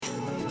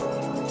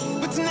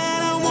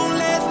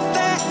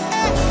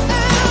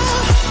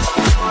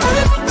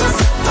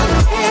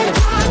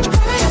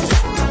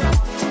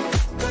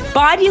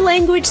Body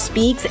language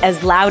speaks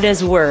as loud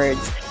as words.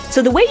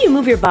 So the way you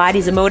move your body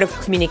is a mode of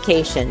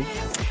communication.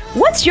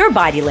 What's your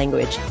body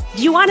language?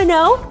 Do you want to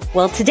know?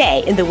 Well,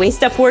 today in the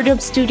Waist Up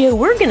Wardrobe Studio,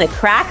 we're going to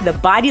crack the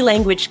body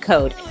language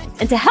code.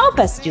 And to help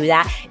us do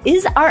that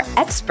is our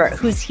expert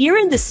who's here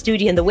in the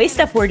studio, in the Waist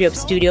Up Wardrobe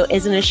Studio,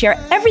 is going to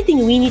share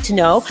everything we need to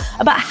know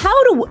about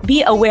how to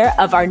be aware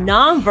of our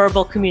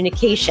nonverbal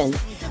communication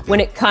when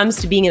it comes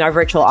to being in our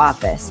virtual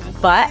office.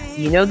 But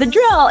you know the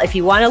drill. If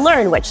you want to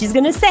learn what she's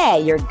going to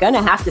say, you're going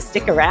to have to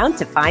stick around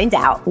to find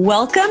out.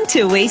 Welcome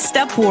to Waist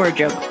Up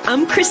Wardrobe.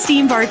 I'm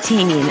Christine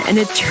Bartanian, an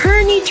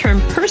attorney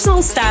turned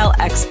personal style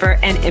expert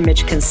and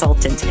image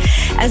consultant.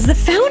 As the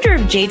founder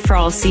of Jade for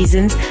All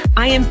Seasons,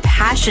 I am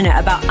passionate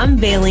about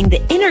unveiling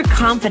the inner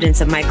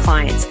confidence of my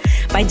clients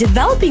by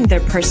developing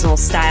their personal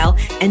style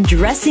and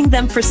dressing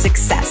them for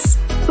success.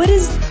 But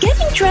is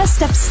getting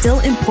dressed up still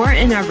important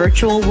in our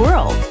virtual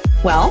world?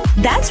 Well,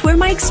 that's where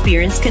my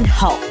experience can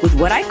help with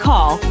what I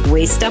call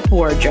Waist Up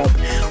Wardrobe.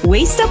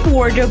 Waist Up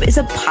Wardrobe is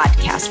a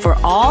podcast for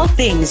all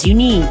things you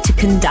need to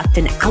conduct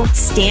an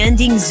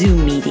outstanding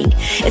Zoom meeting.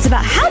 It's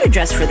about how to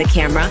dress for the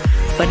camera,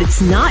 but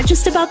it's not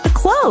just about the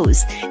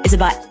clothes. It's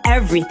about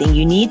everything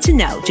you need to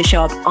know to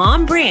show up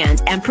on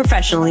brand and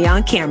professionally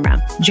on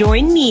camera.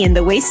 Join me in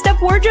the Waist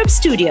Up Wardrobe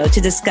Studio to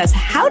discuss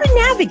how to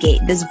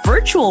navigate this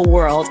virtual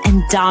world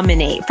and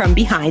dominate from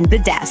behind the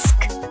desk.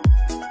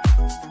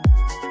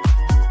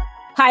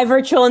 Hi,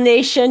 Virtual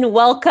Nation.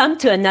 Welcome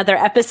to another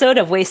episode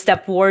of Waist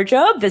Up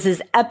Wardrobe. This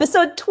is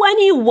episode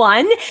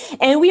 21,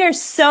 and we are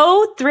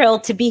so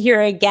thrilled to be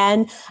here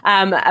again.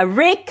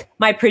 Rick,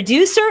 my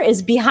producer,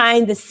 is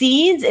behind the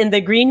scenes in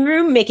the green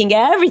room, making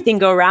everything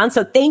go around.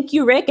 So thank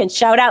you, Rick, and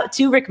shout out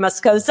to Rick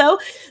Moscoso,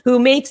 who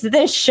makes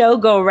this show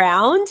go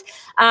round.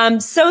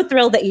 I'm so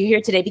thrilled that you're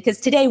here today because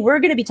today we're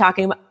going to be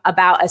talking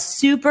about a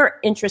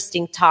super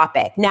interesting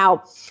topic.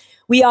 Now,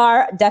 we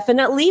are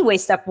definitely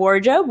Waist Up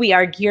Wardrobe. We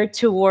are geared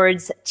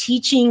towards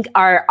teaching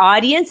our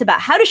audience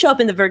about how to show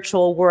up in the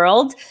virtual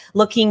world,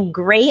 looking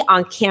great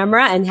on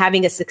camera and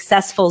having a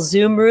successful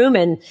Zoom room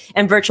and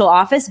virtual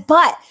office.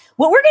 But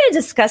what we're going to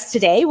discuss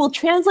today will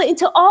translate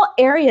into all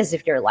areas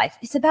of your life.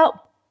 It's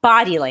about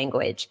body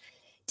language.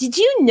 Did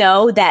you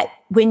know that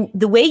when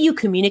the way you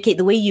communicate,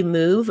 the way you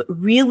move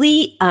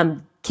really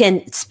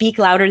can speak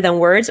louder than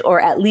words, or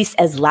at least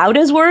as loud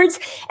as words,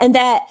 and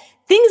that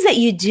things that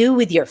you do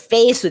with your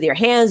face, with your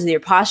hands, with your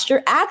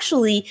posture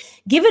actually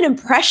give an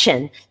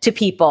impression to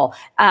people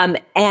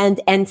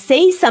and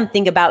say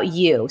something about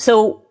you.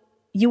 So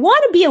you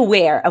want to be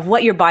aware of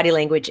what your body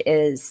language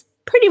is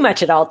pretty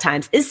much at all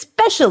times,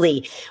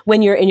 especially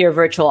when you're in your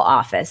virtual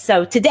office.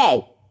 So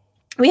today,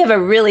 we have a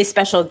really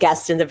special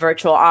guest in the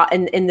virtual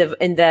in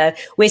the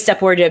Waist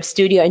Up Wardrobe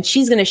Studio, and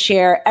she's going to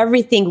share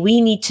everything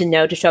we need to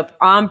know to show up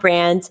on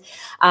brand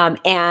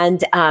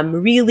and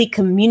really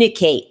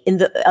communicate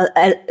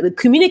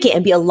communicate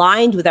and be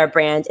aligned with our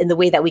brand in the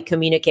way that we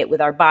communicate with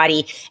our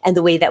body and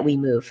the way that we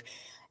move.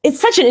 It's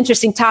such an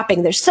interesting topic.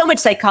 There's so much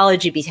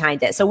psychology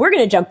behind it. So we're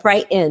going to jump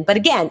right in. But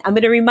again, I'm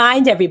going to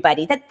remind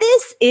everybody that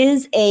this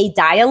is a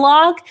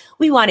dialogue.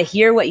 We want to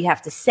hear what you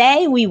have to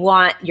say. We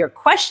want your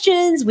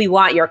questions. We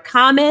want your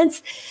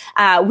comments.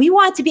 We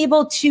want to be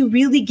able to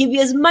really give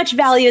you as much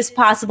value as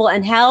possible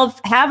and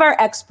have our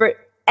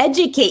expert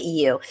educate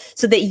you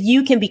so that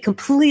you can be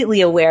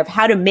completely aware of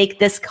how to make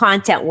this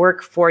content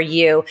work for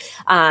you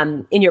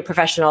in your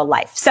professional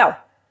life. So,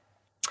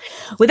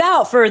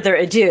 without further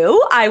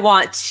ado, I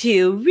want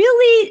to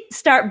really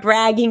start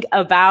bragging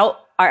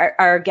about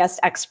our guest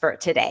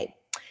expert today.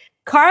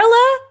 Cara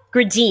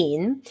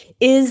Grodin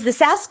is the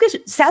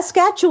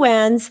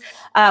Saskatchewan's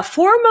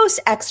foremost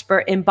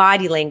expert in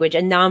body language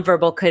and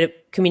nonverbal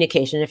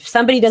communication. If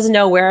somebody doesn't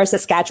know where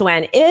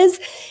Saskatchewan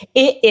is,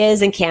 it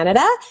is in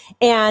Canada,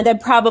 and I'm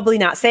probably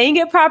not saying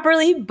it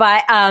properly,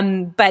 but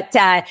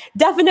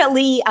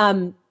definitely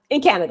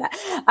in Canada.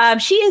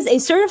 She is a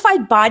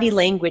certified body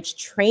language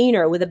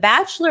trainer with a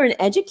bachelor in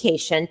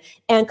education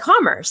and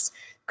commerce.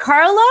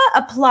 Carla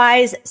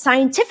applies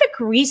scientific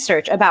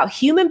research about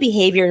human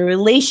behavior and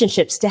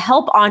relationships to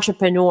help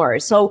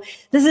entrepreneurs. So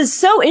this is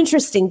so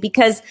interesting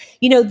because,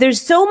 you know,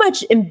 there's so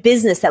much in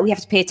business that we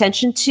have to pay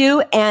attention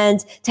to,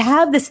 and to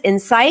have this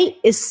insight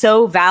is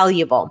so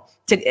valuable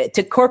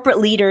to corporate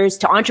leaders,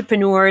 to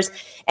entrepreneurs,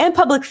 and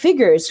public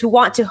figures who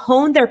want to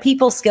hone their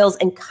people skills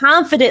and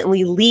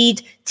confidently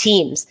lead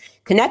teams,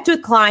 connect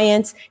with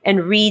clients,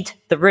 and read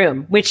the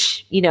room,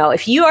 which, you know,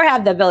 if you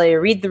have the ability to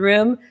read the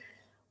room,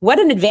 what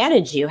an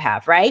advantage you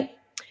have, right?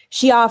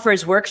 She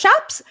offers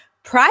workshops,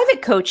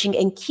 private coaching,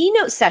 and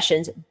keynote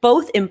sessions,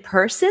 both in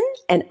person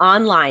and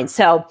online.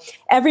 So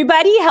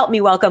everybody help me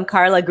welcome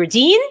Cara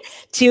Grodin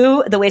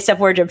to the Waist Up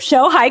Wardrobe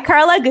Show. Hi,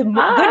 Cara. Good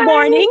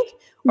morning.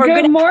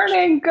 Good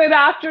morning. Good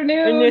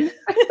afternoon.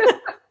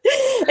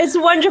 It's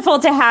wonderful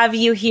to have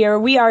you here.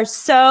 We are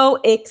so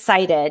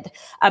excited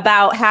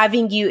about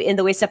having you in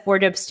the Waist Up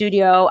Wardrobe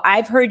Studio.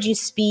 I've heard you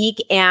speak,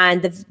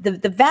 and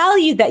the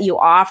value that you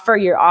offer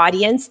your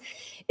audience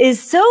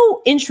is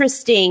so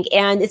interesting,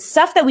 and it's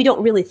stuff that we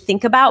don't really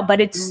think about, but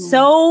it's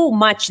so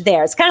much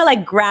there. It's kind of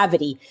like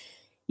gravity.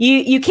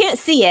 you can't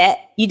see it.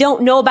 You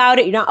don't know about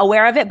it. You're not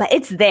aware of it, but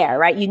it's there,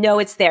 right? You know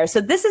it's there. So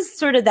this is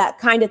sort of that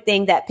kind of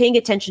thing that paying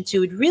attention to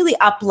would really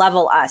up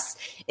level us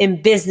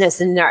in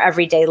business and in our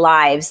everyday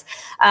lives.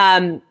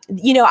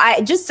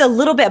 I just a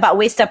little bit about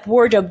Waist Up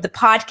Wardrobe, the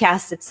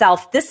podcast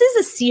itself. This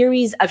is a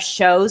series of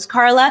shows,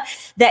 Carla,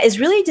 that is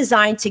really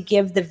designed to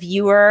give the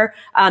viewer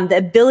the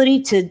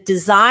ability to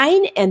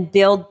design and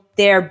build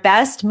their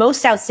best,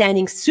 most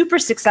outstanding, super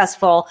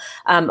successful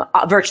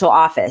virtual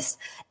office.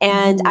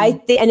 And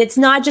and it's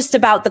not just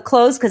about the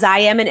clothes, because I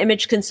am an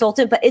image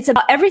consultant, but it's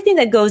about everything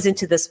that goes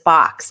into this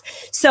box.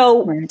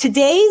 So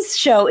today's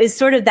show is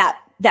sort of that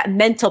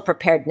mental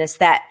preparedness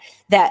that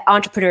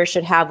entrepreneurs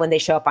should have when they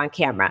show up on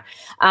camera.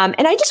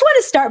 And I just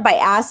want to start by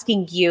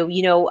asking you,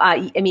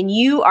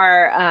 you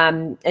are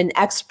an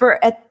expert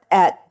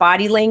at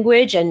body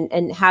language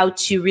and how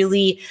to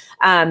really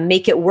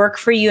make it work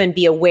for you and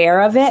be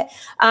aware of it.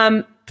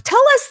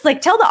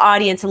 Tell the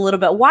audience a little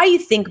bit why you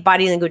think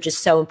body language is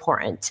so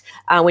important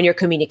when you're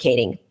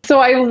communicating. So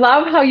I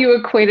love how you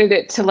equated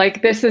it to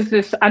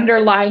this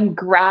underlying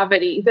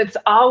gravity that's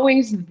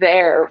always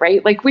there,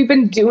 right? Like we've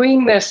been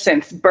doing this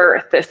since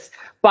birth, this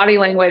body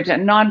language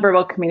and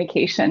nonverbal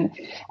communication.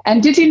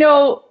 And did you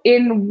know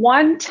in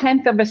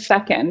 1/10 of a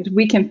second,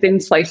 we can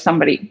thin slice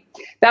somebody?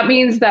 That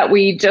means that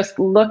we just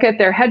look at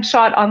their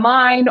headshot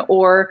online,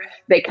 or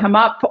they come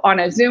up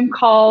on a Zoom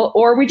call,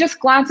 or we just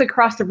glance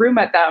across the room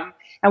at them,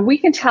 and we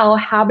can tell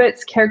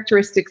habits,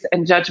 characteristics,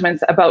 and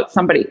judgments about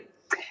somebody.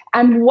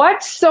 And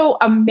what's so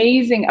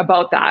amazing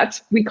about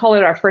that, we call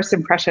it our first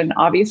impression,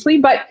 obviously,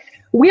 but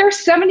we are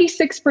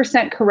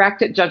 76%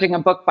 correct at judging a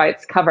book by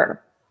its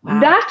cover. Wow.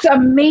 That's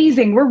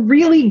amazing. We're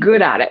really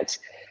good at it.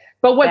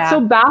 But what's so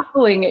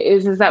baffling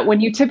is that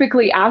when you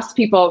typically ask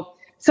people,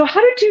 so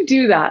how did you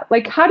do that?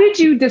 Like, how did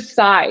you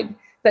decide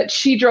that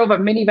she drove a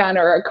minivan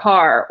or a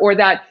car, or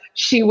that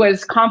she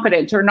was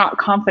confident or not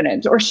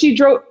confident, or she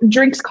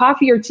drinks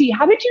coffee or tea?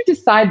 How did you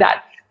decide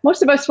that?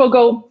 Most of us will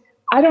go,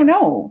 I don't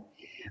know.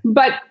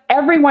 But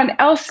everyone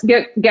else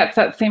gets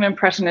that same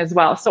impression as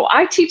well. So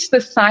I teach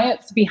the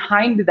science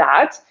behind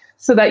that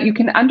so that you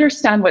can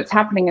understand what's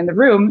happening in the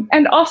room.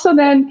 And also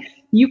then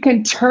you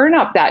can turn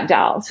up that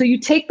dial. So you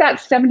take that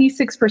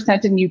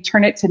 76% and you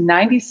turn it to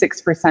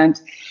 96%,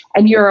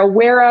 and you're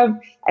aware of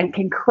and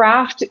can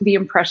craft the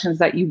impressions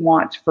that you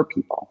want for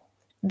people.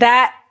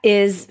 That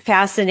is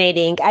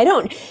fascinating.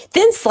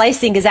 Thin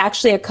slicing is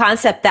actually a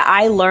concept that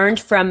I learned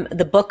from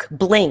the book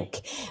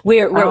Blink,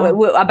 we're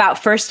about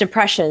first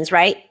impressions,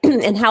 right?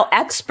 And how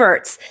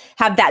experts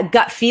have that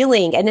gut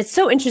feeling. And it's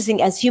so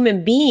interesting, as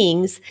human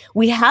beings,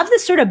 we have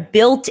this sort of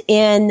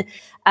built-in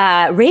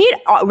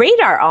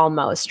radar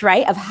almost,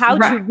 right? Of how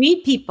to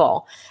read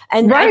people.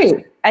 And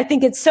I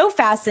think it's so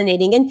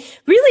fascinating. And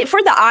really,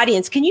 for the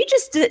audience, can you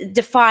just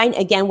define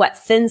again what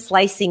thin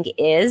slicing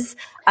is?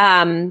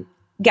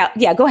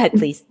 Yeah, go ahead,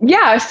 please.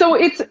 Yeah, so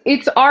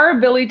it's our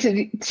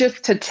ability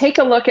to take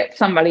a look at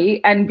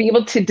somebody and be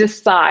able to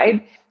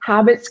decide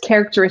habits,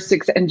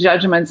 characteristics, and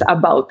judgments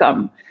about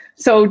them.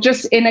 So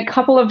just in a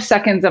couple of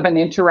seconds of an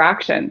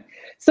interaction.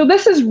 So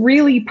this is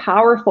really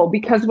powerful,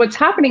 because what's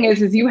happening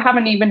is you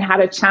haven't even had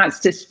a chance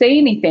to say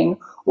anything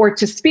or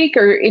to speak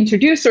or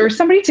introduce or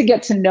somebody to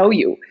get to know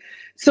you.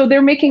 So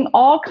they're making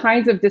all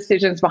kinds of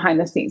decisions behind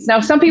the scenes. Now,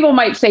 some people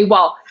might say,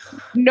 well,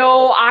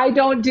 no, I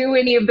don't do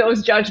any of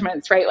those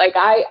judgments, right? Like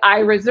I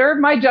reserve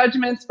my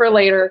judgments for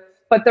later.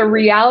 But the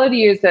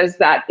reality is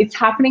that it's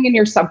happening in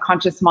your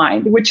subconscious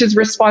mind, which is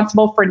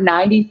responsible for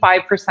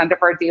 95% of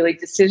our daily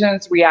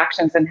decisions,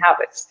 reactions, and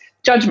habits,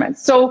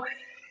 judgments. So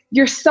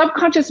your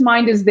subconscious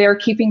mind is there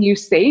keeping you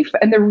safe.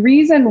 And the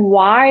reason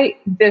why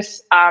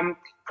this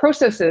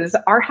processes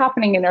are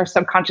happening in our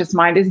subconscious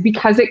mind is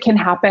because it can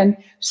happen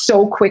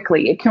so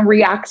quickly. It can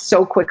react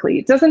so quickly.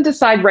 It doesn't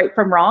decide right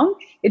from wrong.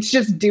 It's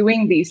just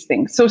doing these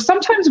things. So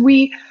sometimes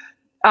we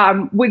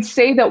would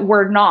say that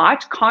we're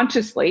not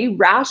consciously,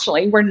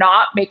 rationally, we're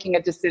not making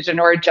a decision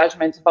or a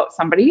judgment about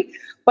somebody,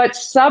 but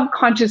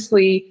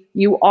subconsciously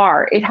you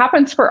are. It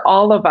happens for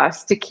all of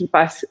us to keep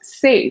us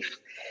safe.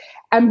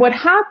 And what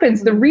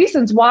happens, the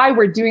reasons why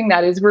we're doing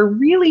that is we're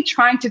really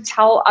trying to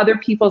tell other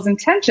people's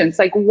intentions.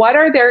 Like, what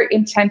are their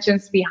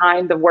intentions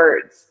behind the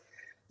words?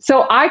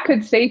 So I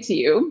could say to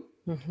you,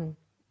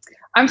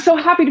 I'm so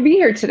happy to be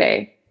here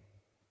today.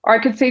 Or I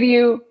could say to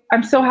you,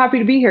 I'm so happy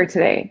to be here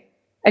today,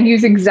 and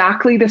use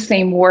exactly the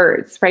same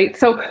words, right?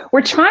 So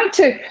we're trying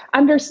to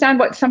understand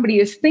what somebody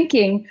is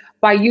thinking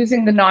by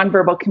using the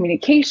nonverbal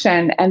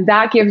communication, and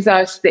that gives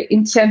us the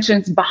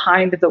intentions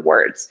behind the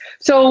words.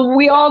 So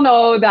we all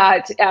know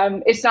that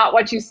it's not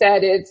what you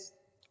said, it's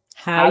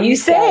how you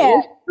say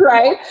it,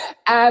 right?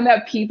 And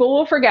that people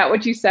will forget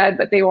what you said,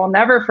 but they will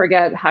never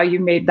forget how you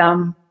made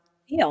them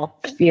feel.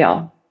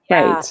 Yeah.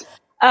 Right.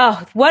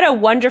 Oh, what a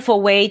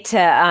wonderful way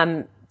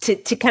to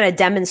kind of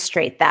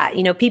demonstrate that.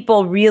 You know,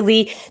 people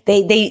really,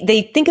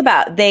 they think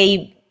about,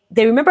 they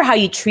they remember how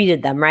you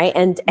treated them, right?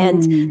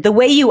 And the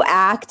way you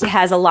act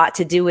has a lot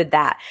to do with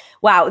that.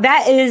 Wow,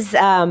 that is,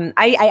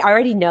 I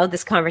already know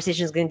this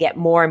conversation is going to get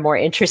more and more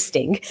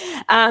interesting.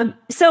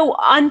 So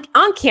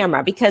on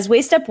camera, because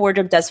Waist Up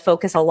Wardrobe does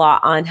focus a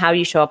lot on how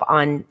you show up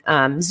on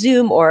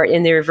Zoom or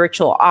in their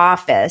virtual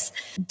office,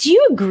 do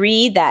you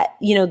agree that,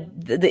 you know,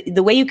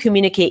 the way you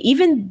communicate,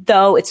 even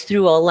though it's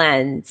through a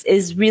lens,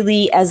 is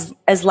really as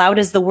loud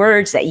as the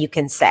words that you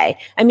can say?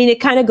 I mean,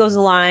 it kind of goes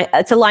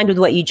it's aligned with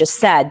what you just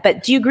said,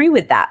 but do you agree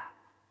with that?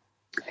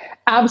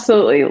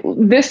 Absolutely.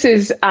 This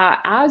is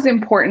as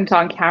important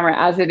on camera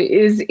as it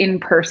is in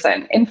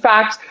person. In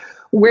fact,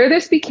 where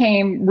this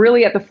became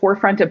really at the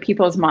forefront of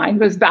people's mind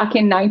was back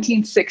in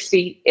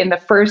 1960 in the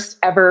first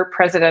ever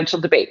presidential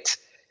debate.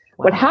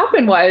 Wow. What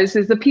happened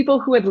is the people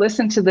who had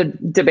listened to the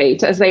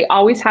debate, as they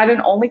always had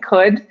and only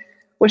could,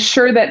 was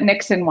sure that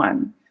Nixon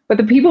won. But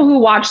the people who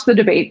watched the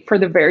debate for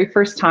the very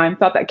first time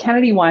thought that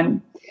Kennedy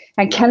won.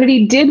 And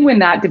Kennedy did win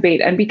that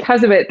debate. And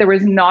because of it, there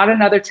was not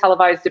another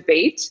televised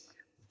debate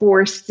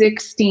for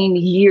 16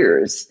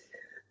 years.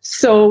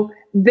 So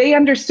they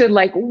understood,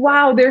 like,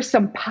 wow, there's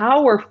some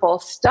powerful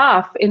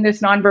stuff in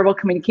this nonverbal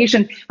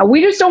communication. And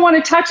we just don't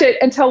want to touch it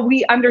until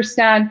we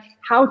understand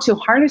how to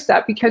harness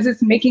that, because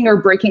it's making or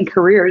breaking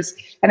careers,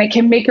 and it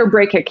can make or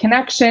break a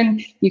connection.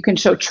 You can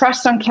show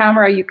trust on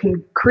camera. You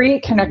can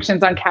create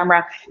connections on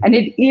camera. And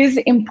it is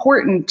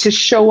important to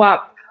show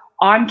up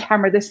on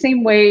camera the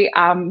same way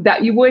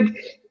that you would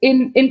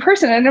in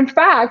person. And in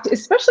fact,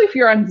 especially if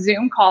you're on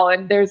Zoom call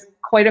and there's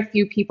quite a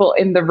few people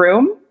in the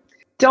room,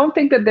 don't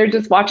think that they're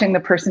just watching the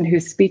person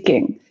who's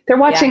speaking. They're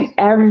watching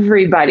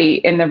everybody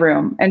in the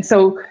room. And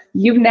so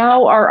you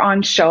now are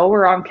on show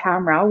or on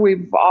camera.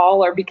 We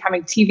all are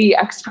becoming TV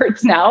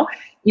experts now.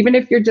 Even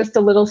if you're just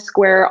a little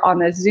square on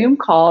the Zoom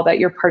call that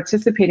you're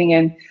participating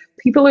in,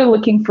 people are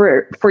looking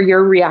for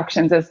your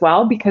reactions as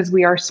well, because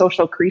we are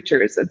social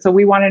creatures. And so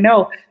we want to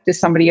know, does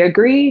somebody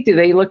agree? Do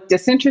they look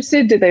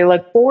disinterested? Do they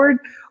look bored?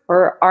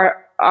 Or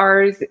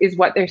ours is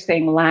what they're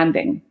saying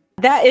landing?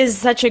 That is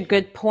such a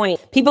good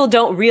point. People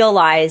don't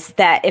realize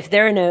that if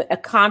they're in a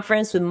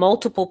conference with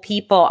multiple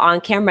people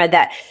on camera,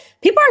 that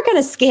people are kind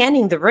of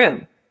scanning the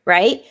room,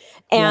 right?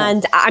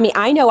 And yes. I mean,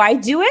 I know I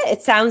do it.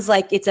 It sounds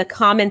like it's a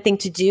common thing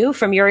to do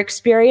from your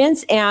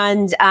experience,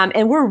 and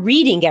we're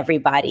reading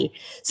everybody.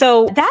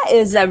 So that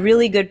is a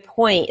really good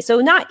point. So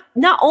not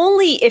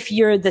only if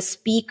you're the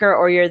speaker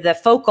or you're the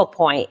focal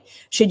point,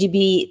 should you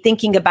be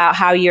thinking about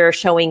how you're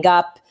showing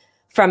up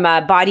from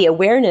a body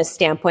awareness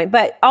standpoint,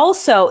 but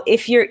also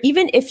if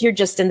you're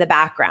just in the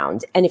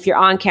background and if you're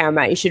on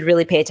camera, you should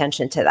really pay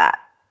attention to that.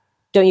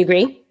 Don't you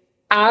agree?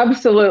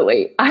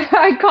 Absolutely.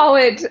 I call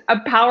it a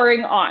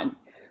powering on.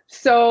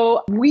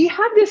 So we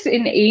have this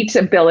innate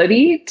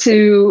ability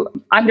to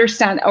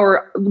understand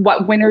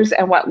what winners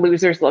and what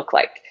losers look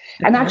like.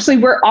 Okay. And actually,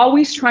 we're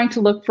always trying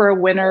to look for a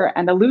winner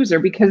and a loser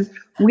because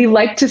we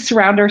like to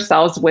surround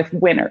ourselves with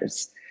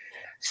winners.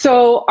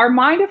 So our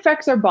mind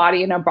affects our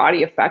body and our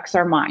body affects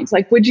our minds.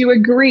 Like, would you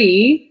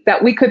agree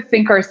that we could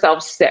think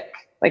ourselves sick?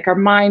 Like, our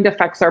mind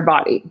affects our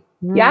body.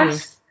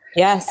 Yes?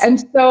 Yes.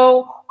 And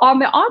so on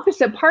the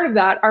opposite part of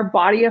that, our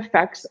body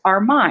affects our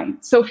mind.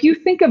 So if you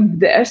think of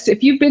this,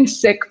 if you've been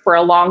sick for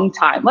a long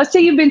time, let's say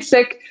you've been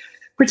sick,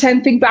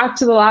 think back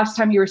to the last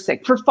time you were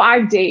sick for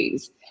 5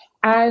 days,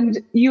 and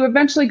you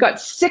eventually got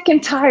sick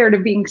and tired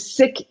of being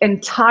sick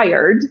and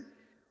tired,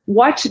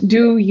 what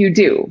do?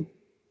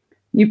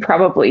 You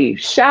probably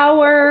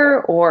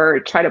shower or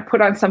try to put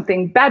on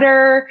something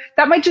better.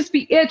 That might just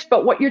be it.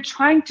 But what you're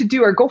trying to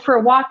do, or go for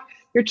a walk,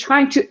 you're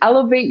trying to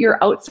elevate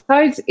your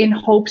outsides in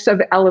hopes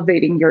of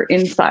elevating your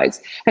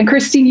insides. And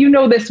Christine, you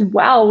know this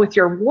well with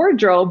your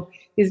wardrobe,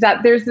 is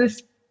that there's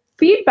this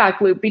feedback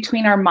loop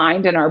between our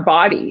mind and our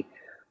body.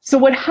 So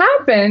what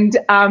happened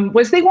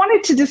was they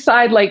wanted to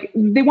decide,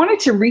 they wanted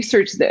to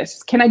research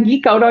this. Can I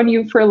geek out on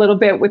you for a little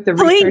bit with the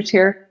research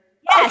here?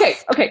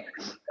 Yes.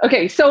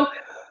 Okay. So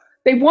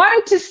they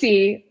wanted to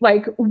see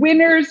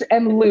winners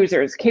and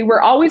losers. Okay,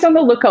 we're always on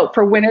the lookout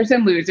for winners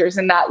and losers,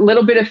 and that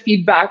little bit of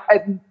feedback,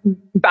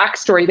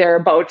 backstory there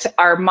about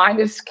our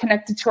mind is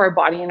connected to our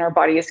body and our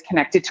body is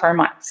connected to our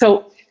mind.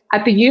 So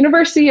at the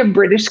University of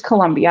British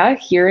Columbia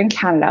here in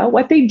Canada,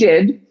 what they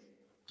did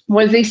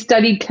was they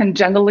studied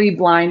congenitally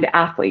blind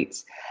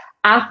athletes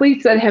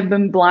that have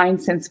been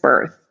blind since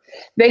birth.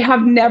 They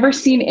have never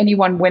seen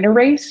anyone win a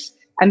race,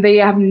 and they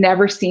have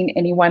never seen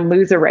anyone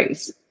lose a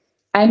race.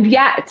 And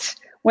yet,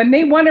 when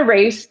they won a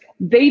race,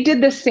 they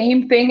did the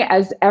same thing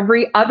as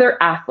every other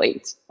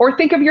athlete. Or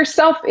think of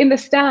yourself in the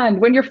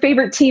stand when your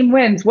favorite team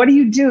wins. What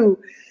do?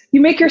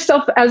 You make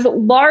yourself as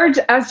large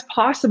as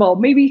possible.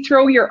 Maybe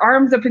throw your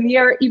arms up in the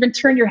air, even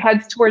turn your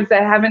heads towards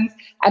the heavens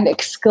and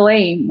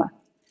exclaim.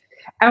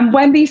 And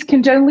when these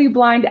congenitally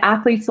blind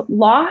athletes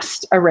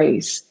lost a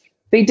race,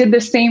 they did the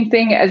same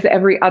thing as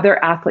every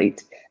other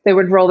athlete. They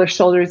would roll their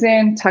shoulders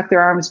in, tuck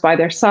their arms by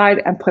their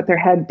side, and put their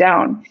head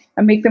down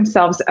and make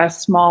themselves as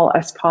small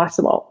as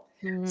possible.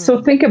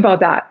 So think about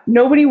that.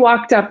 Nobody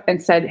walked up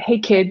and said, "Hey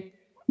kid,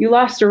 you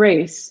lost a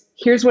race.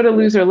 Here's what a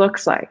loser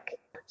looks like."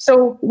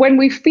 So when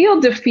we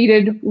feel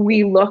defeated,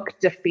 we look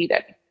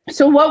defeated.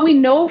 So what we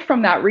know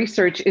from that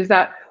research is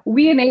that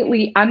we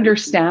innately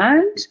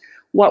understand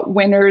what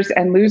winners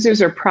and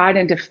losers or pride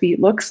and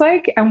defeat looks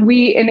like. And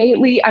we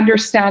innately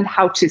understand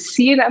how to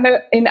see it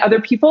in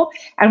other people.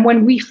 And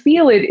when we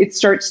feel it, it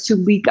starts to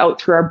leak out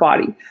through our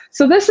body.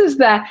 So this is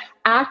the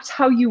act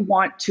how you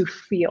want to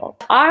feel.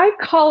 I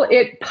call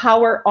it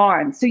power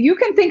on. So you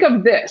can think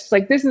of this,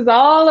 like this is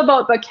all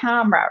about the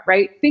camera,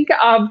 right? Think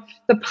of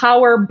the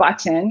power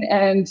button.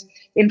 And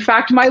in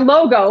fact, my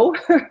logo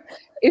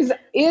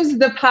is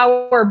the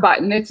power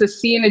button. It's a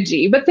C and a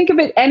G, but think of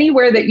it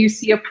anywhere that you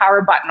see a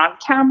power button on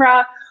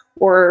camera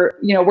or,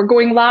 we're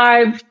going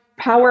live,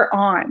 power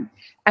on.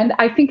 And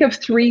I think of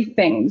three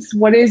things.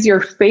 What is your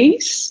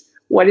face?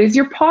 What is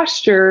your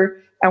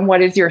posture? And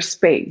what is your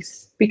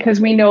space?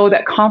 Because we know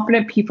that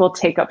confident people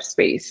take up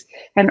space.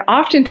 And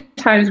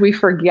oftentimes we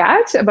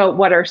forget about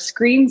what our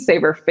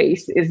screensaver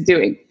face is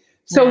doing.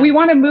 So we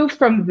want to move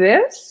from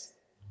this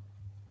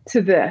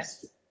to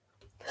this.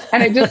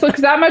 And it just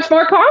looks that much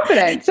more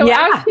confident. So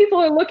as people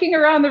are looking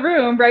around the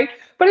room, right?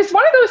 But it's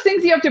one of those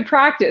things you have to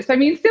practice. I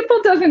mean,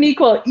 simple doesn't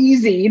equal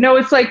easy.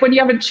 It's like when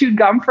you haven't chewed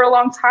gum for a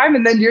long time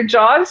and then your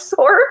jaw is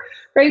sore,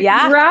 right?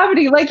 Yeah.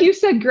 Gravity, like you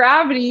said,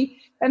 gravity.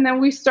 And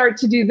then we start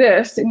to do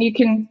this and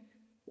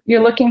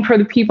you're looking for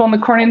the people in the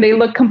corner and they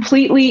look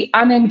completely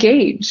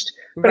unengaged.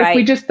 But if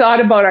we just thought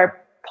about our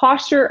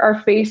posture,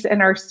 our face,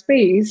 and our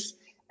space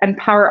and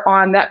power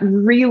on, that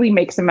really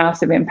makes a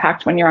massive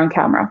impact when you're on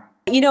camera.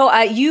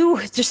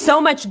 There's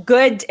so much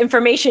good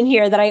information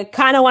here that I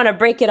kind of want to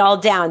break it all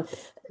down.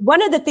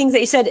 One of the things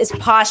that you said is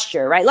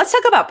posture, right? Let's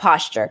talk about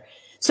posture.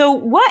 So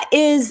what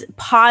is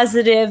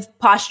positive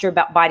posture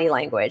body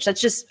language?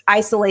 Let's just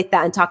isolate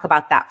that and talk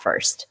about that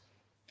first.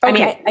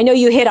 Okay. I mean, I know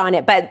you hit on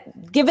it, but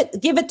give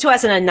it to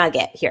us in a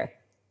nugget here.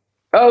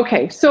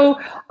 Okay. So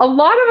a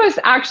lot of us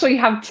actually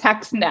have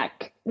text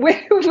neck,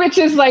 which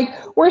is like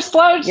we're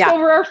slouched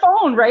over our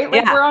phone, right?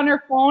 Like we're on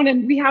our phone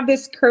and we have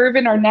this curve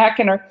in our neck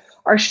and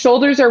our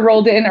shoulders are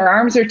rolled in, our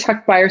arms are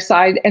tucked by our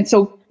side. And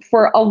so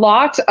for a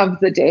lot of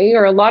the day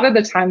or a lot of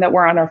the time that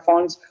we're on our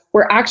phones,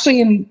 we're actually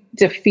in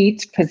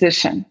defeat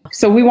position.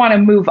 So we want to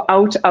move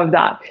out of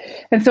that.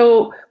 And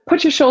so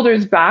put your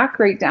shoulders back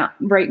right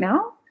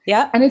now.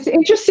 Yeah. And it's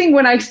interesting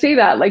when I say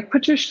that, like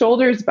put your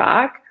shoulders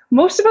back,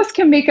 most of us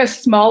can make a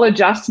small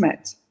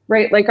adjustment,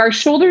 right? Like our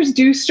shoulders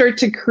do start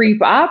to creep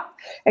up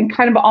and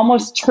kind of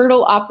almost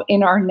turtle up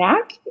in our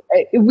neck.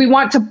 We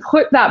want to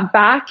put that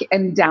back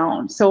and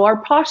down. So our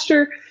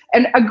posture,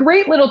 and a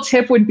great little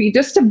tip would be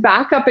just to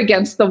back up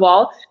against the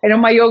wall. I know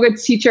my yoga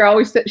teacher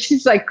always said,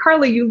 she's like,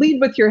 Carly, you lead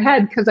with your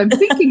head because I'm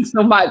thinking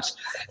so much.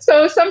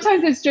 So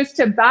sometimes it's just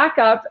to back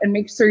up and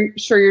make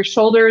sure your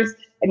shoulders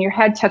and your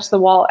head touch the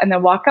wall and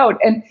then walk out.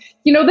 And,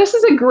 this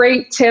is a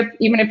great tip,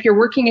 even if you're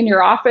working in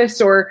your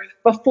office or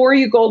before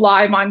you go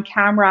live on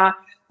camera,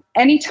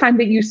 anytime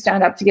that you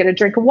stand up to get a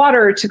drink of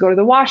water or to go to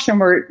the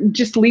washroom or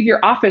just leave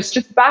your office,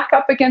 just back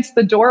up against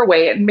the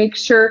doorway and make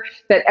sure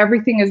that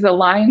everything is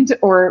aligned,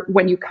 or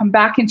when you come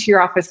back into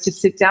your office to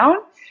sit down,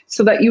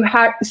 so that you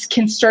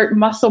can start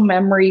muscle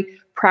memory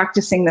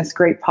practicing this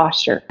great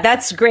posture.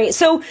 That's great.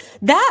 So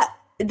that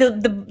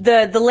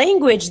the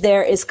language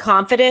there is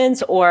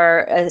confidence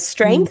or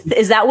strength. Mm-hmm.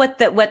 Is that what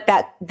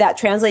that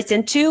translates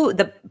into,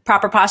 the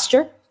proper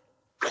posture?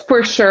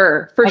 For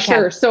sure.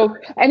 So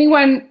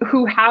anyone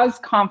who has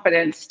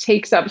confidence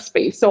takes up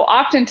space. So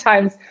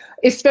oftentimes,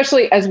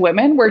 especially as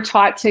women, we're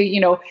taught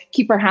to,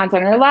 keep our hands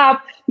on our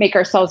lap, make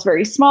ourselves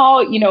very small,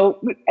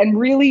 and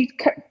really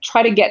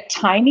try to get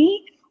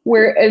tiny.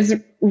 Whereas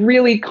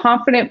really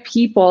confident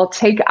people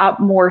take up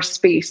more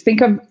space.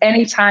 Think of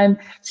any time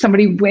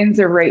somebody wins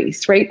a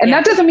race, right? And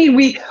that doesn't mean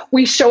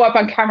we show up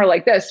on camera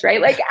like this,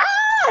 right? Like,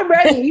 I'm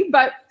ready,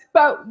 but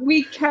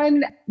we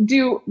can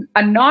do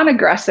a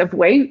non-aggressive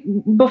way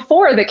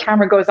before the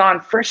camera goes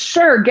on. For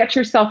sure, get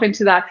yourself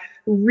into that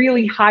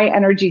really high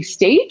energy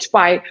state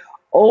by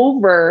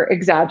over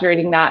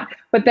exaggerating that.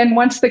 But then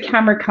once the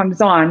camera comes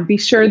on, be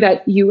sure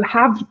that you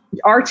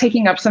are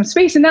taking up some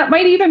space. And that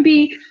might even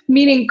be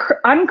meaning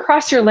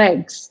uncross your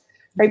legs,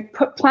 right?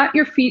 Plant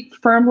your feet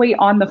firmly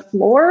on the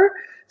floor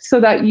so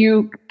that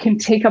you can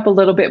take up a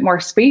little bit more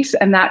space.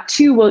 And that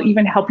too will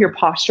even help your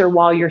posture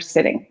while you're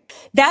sitting.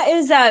 That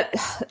is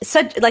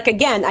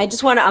again, I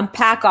just want to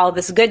unpack all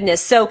this goodness.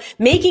 So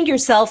making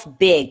yourself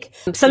big.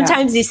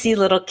 Sometimes you see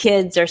little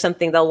kids or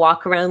something, they'll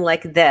walk around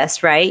like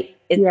this, right?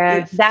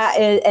 That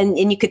is, and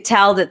you could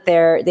tell that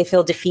they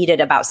feel defeated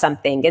about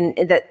something,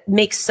 and that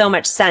makes so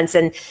much sense.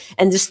 And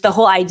just the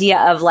whole idea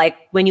of like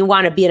when you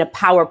want to be in a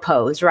power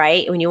pose,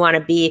 right? When you want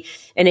to be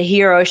in a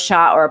hero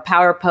shot or a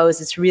power pose,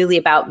 it's really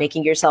about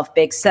making yourself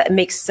big. So it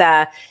makes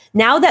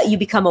now that you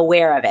become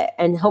aware of it,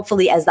 and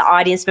hopefully as the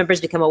audience members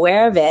become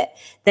aware of it,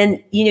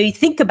 then you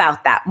think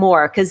about that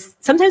more, because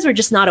sometimes we're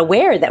just not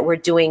aware that we're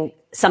doing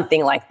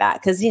something like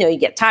that, because you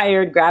get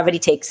tired, gravity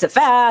takes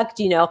effect,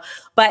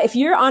 but if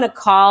you're on a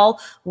call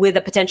with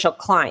a potential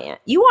client,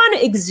 you want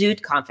to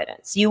exude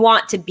confidence. You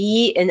want to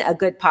be in a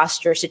good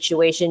posture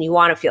situation. You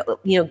want to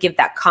feel, give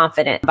that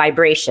confident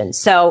vibration.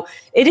 So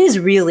it is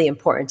really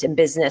important in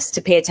business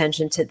to pay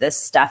attention to this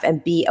stuff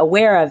and be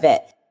aware of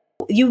it.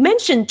 You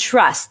mentioned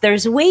trust.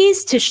 There's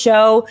ways to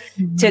show,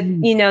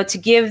 to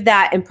give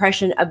that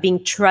impression of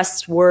being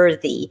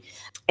trustworthy.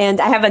 And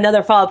I have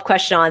another follow-up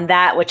question on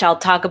that, which I'll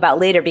talk about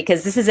later,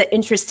 because this is an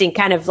interesting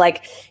kind of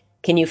like,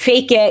 can you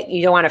fake it?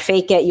 You don't want to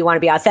fake it. You want to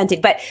be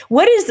authentic. But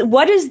what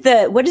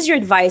is your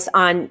advice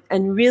on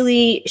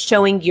really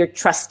showing your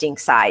trusting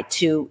side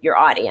to your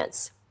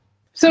audience?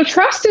 So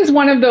trust is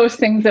one of those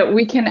things that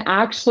we can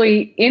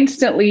actually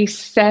instantly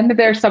send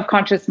their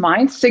subconscious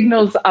mind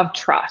signals of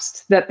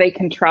trust, that they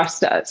can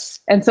trust us.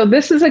 And so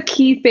this is a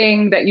key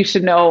thing that you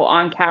should know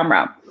on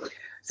camera.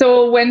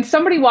 So when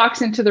somebody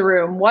walks into the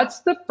room,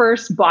 what's the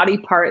first body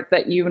part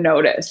that you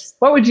notice?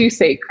 What would you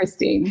say,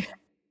 Christine?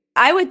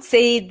 I would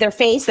say their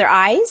face, their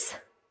eyes.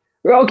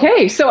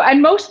 Okay.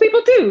 And most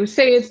people do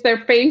say it's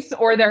their face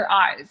or their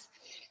eyes.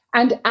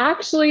 And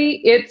actually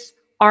it's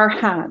our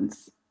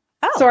hands.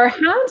 Oh. So our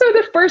hands are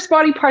the first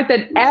body part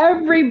that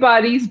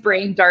everybody's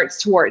brain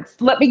darts towards.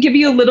 Let me give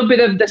you a little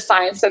bit of the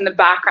science and the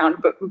background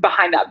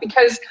behind that,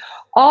 because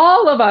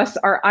all of us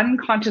are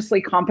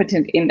unconsciously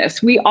competent in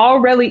this. We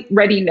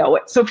already know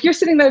it. So if you're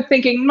sitting there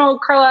thinking, no,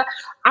 Carla,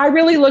 I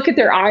really look at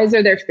their eyes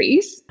or their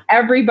face,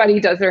 everybody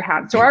does their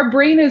hands. So our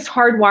brain is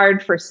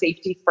hardwired for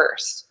safety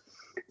first.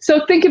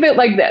 So think of it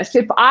like this.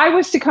 If I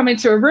was to come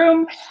into a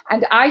room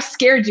and I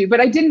scared you, but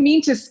I didn't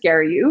mean to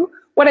scare you,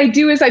 what I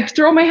do is I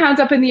throw my hands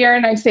up in the air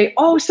and I say,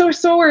 oh, so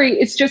sorry,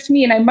 it's just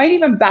me. And I might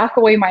even back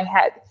away my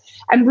head.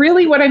 And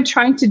really what I'm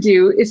trying to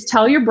do is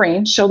tell your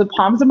brain, show the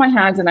palms of my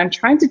hands, and I'm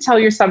trying to tell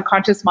your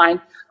subconscious mind,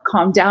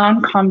 calm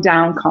down, calm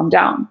down, calm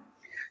down.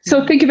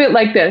 So think of it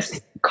like this.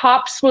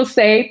 Cops will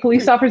say,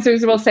 police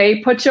officers will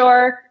say, put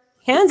your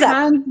hands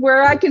up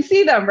where I can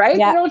see them, right?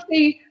 Yeah. They don't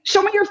say,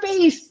 show me your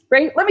face,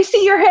 right? Let me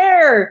see your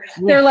hair.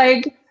 Yeah. They're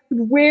like,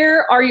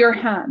 where are your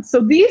hands? So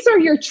these are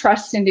your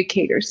trust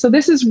indicators. So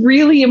this is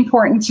really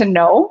important to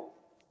know,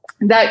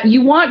 that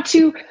you want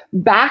to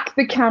back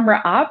the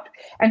camera up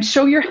and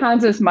show your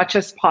hands as much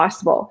as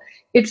possible.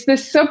 It's the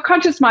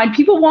subconscious mind.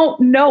 People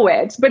won't know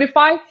it, but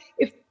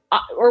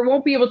or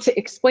won't be able to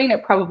explain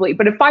it probably.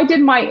 But if I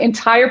did my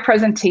entire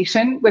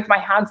presentation with my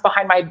hands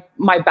behind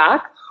my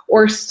back,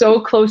 or so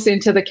close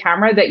into the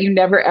camera that you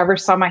never ever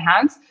saw my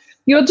hands,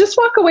 you'll just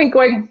walk away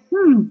going,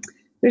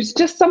 there's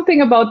just something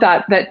about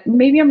that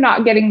maybe I'm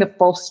not getting the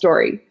full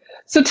story.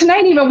 So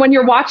tonight, even when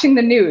you're watching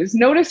the news,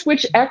 notice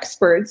which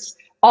experts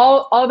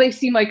all they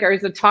seem like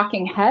is a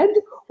talking head,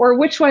 or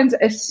which ones,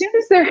 as soon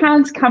as their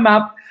hands come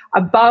up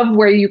above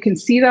where you can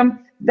see them,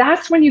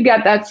 that's when you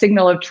get that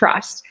signal of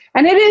trust.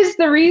 And it is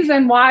the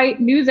reason why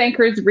news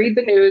anchors read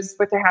the news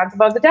with their hands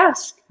above the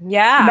desk.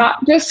 Yeah.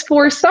 Not just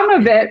for some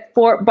of it,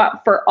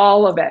 but for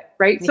all of it,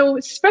 right? Yeah. So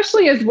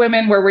especially as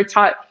women, where we're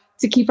taught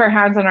to keep our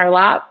hands on our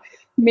lap,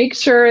 make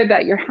sure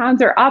that your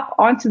hands are up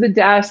onto the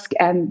desk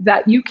and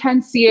that you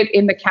can see it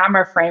in the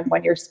camera frame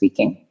when you're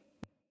speaking.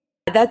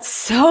 That's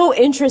so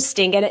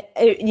interesting. And,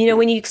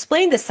 when you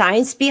explain the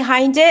science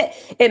behind it,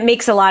 it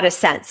makes a lot of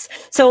sense.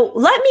 So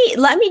let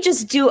me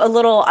just do a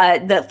little,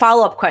 the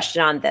follow-up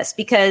question on this,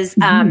 because,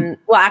 well,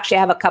 actually I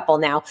have a couple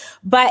now,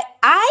 but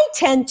I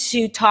tend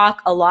to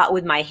talk a lot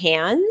with my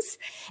hands,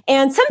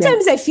 and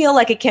sometimes I feel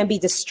like it can be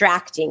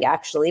distracting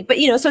actually, but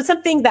so it's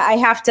something that I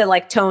have to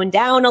like tone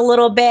down a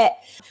little bit.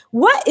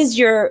 What is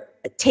your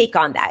take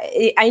on that?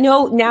 I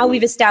know now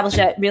we've established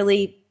that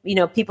really,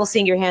 people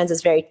seeing your hands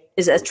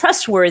is a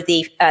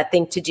trustworthy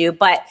thing to do.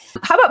 But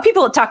how about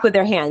people that talk with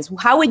their hands?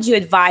 How would you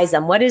advise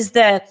them? What is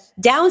the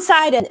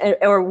downside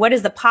or what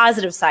is the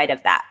positive side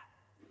of that?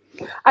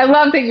 I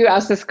love that you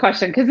asked this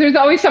question, because there's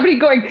always somebody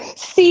going,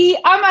 see,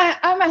 I'm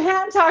a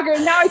hand talker.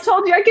 Now I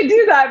told you I could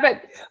do that.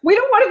 But we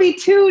don't want to be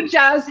too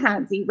jazz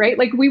handsy, right?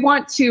 Like we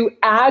want to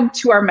add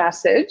to our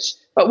message,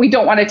 but we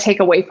don't want to take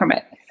away from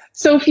it.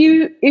 So if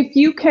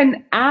you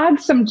can add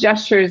some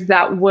gestures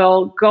that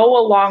will go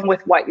along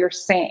with what you're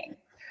saying.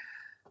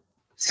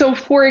 So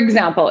for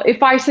example,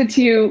 if I said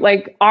to you,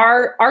 like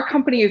our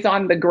company is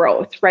on the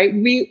growth, right?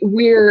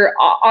 We're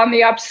on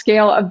the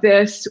upscale of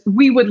this.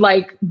 We would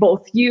like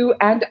both you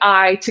and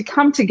I to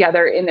come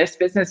together in this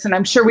business, and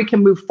I'm sure we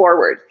can move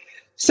forward.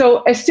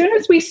 So as soon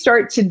as we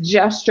start to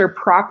gesture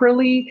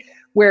properly,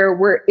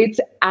 where it's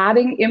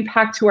adding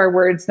impact to our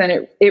words,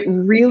 then it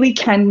really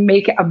can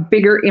make a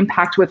bigger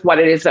impact with what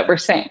it is that we're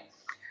saying.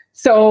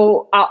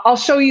 So I'll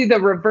show you the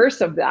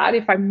reverse of that.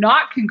 If I'm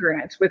not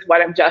congruent with what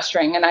I'm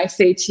gesturing and I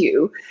say to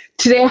you,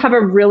 today I have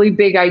a really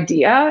big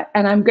idea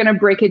and I'm going to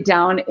break it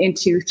down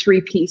into 3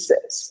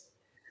 pieces.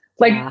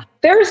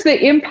 There's the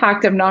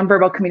impact of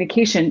nonverbal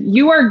communication.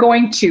 You are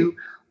going to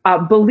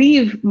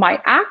believe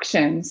my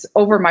actions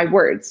over my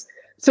words.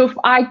 So if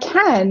I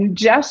can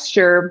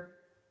gesture,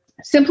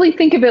 simply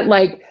think of it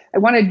like I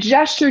want to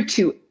gesture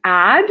to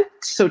add,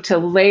 so to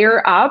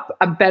layer up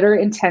a better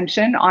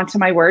intention onto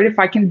my word, if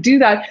I can do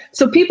that,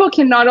 so people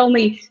can not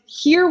only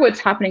hear what's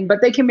happening,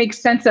 but they can make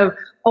sense of,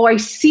 oh, I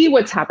see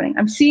what's happening.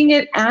 I'm seeing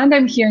it and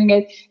I'm hearing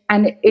it,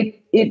 and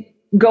it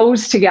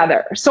goes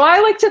together. So I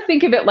like to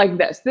think of it like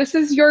this. This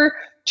is your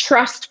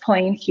trust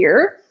plane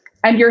here,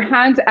 and your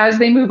hands as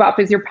they move up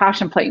is your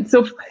passion plane.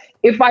 So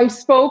if I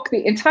spoke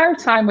the entire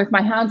time with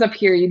my hands up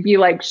here, you'd be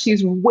like,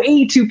 she's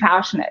way too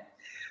passionate.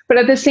 But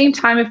at the same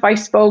time, if I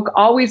spoke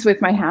always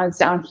with my hands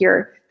down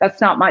here,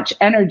 that's not much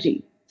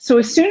energy. So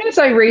as soon as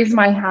I raise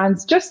my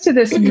hands just to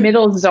this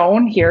middle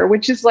zone here,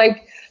 which is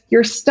like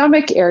your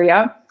stomach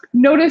area,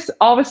 notice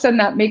all of a sudden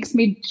that makes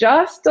me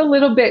just a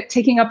little bit,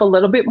 taking up a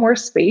little bit more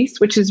space,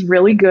 which is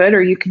really good.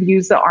 Or you could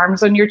use the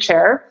arms on your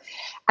chair.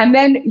 And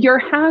then your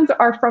hands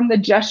are from the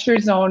gesture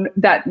zone,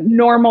 that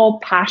normal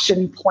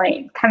passion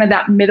plane, kind of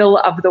that middle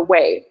of the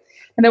way.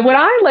 And then what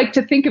I like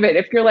to think of it,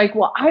 if you're like,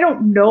 well, I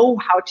don't know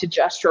how to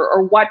gesture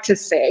or what to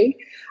say,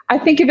 I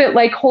think of it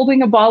like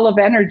holding a ball of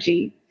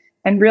energy.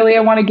 And really, I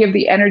want to give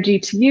the energy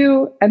to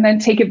you and then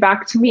take it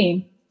back to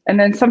me. And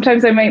then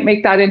sometimes I might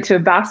make that into a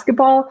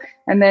basketball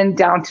and then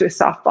down to a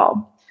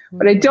softball.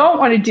 What I don't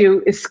want to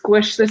do is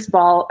squish this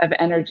ball of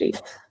energy.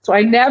 So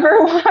I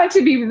never want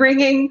to be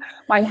wringing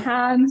my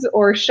hands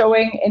or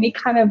showing any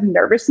kind of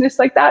nervousness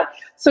like that.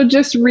 So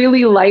just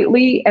really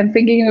lightly and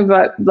thinking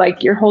about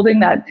like you're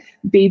holding that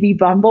baby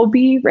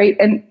bumblebee, right?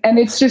 And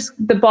it's just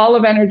the ball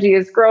of energy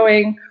is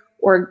growing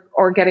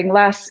or getting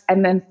less.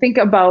 And then think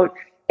about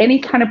any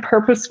kind of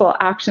purposeful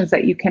actions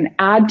that you can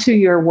add to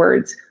your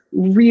words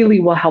really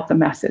will help the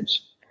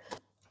message.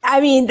 I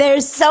mean,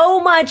 there's so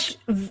much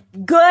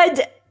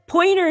good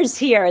pointers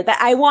here that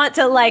I want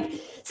to like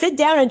sit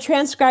down and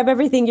transcribe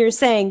everything you're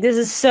saying. This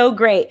is so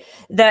great.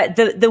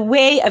 The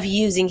way of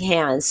using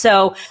hands.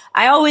 So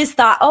I always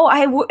thought, oh,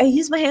 I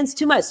use my hands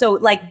too much. So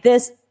like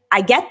this, I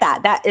get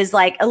that. That is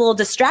like a little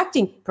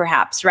distracting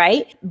perhaps,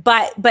 right?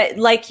 But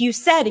like you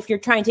said, if you're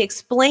trying to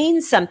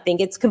explain something,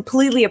 it's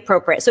completely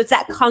appropriate. So it's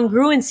that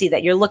congruency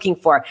that you're looking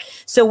for.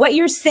 So what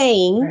you're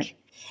saying right.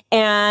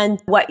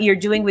 and what you're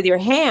doing with your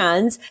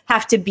hands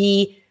have to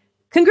be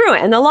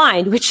congruent and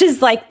aligned, which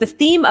is like the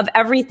theme of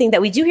everything that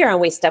we do here on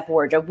Waist Up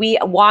Wardrobe. We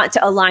want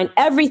to align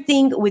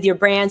everything with your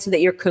brand so that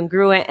you're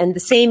congruent. And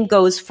the same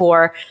goes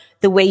for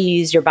the way you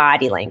use your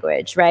body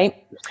language, right?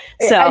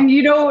 So,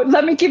 and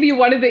let me give you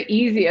one of the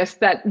easiest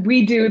that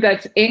we do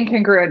that's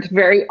incongruent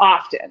very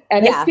often.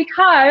 And it's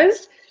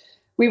because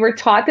we were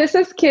taught this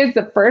as kids.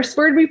 The first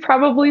word we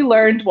probably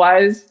learned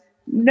was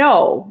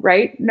no,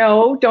 right?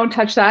 No, don't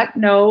touch that.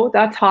 No,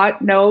 that's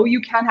hot. No,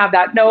 you can't have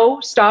that. No,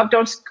 stop,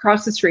 don't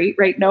cross the street,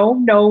 right? No,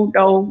 no,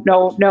 no,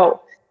 no,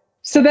 no.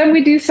 So then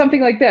we do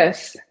something like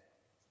this.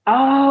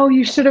 Oh,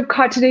 you should have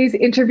caught today's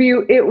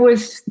interview. It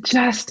was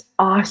just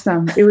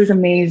awesome. It was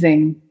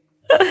amazing.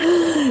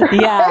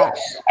 Yeah.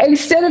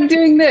 Instead of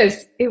doing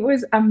this, it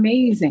was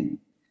amazing,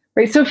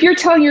 right? So if you're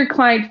telling your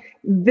client,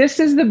 this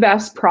is the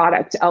best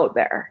product out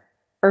there,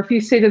 or if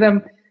you say to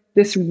them,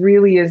 this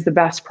really is the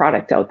best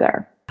product out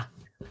there.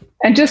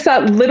 And just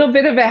that little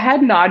bit of a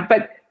head nod,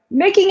 but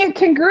making it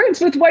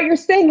congruent with what you're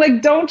saying.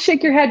 Like, don't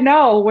shake your head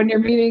no when you're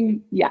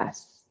meaning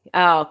yes.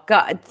 Oh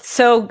God.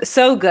 So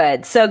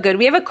good. So good.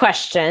 We have a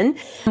question.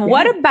 Yeah.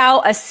 What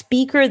about a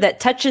speaker that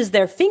touches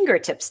their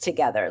fingertips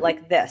together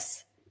like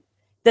this?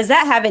 Does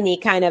that have any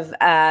kind of,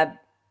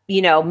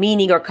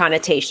 meaning or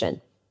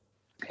connotation?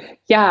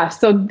 Yeah.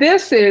 So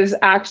this is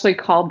actually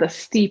called the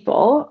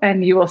steeple,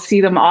 and you will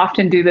see them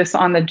often do this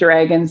on the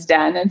Dragon's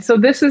Den. And so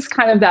this is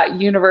kind of that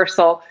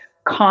universal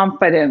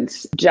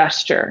confidence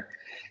gesture.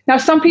 Now,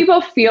 some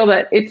people feel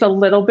that it's a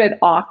little bit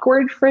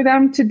awkward for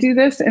them to do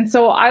this. And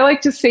so I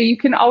like to say you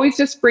can always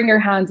just bring your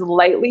hands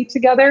lightly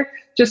together,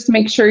 just to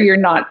make sure you're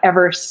not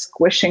ever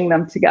squishing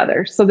them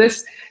together. So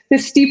this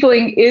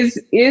steepling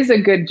is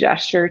a good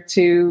gesture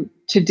to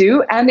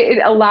do. And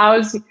it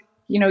allows,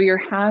 your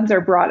hands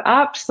are brought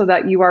up so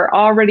that you are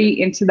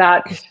already into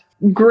that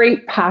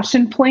great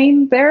passion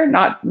plane there,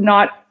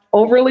 not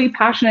overly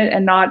passionate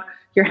and not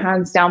your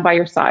hands down by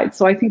your side.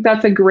 So I think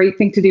that's a great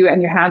thing to do,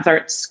 and your hands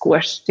aren't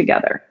squished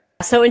together.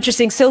 So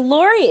interesting. So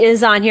Lori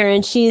is on here,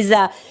 and she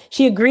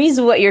agrees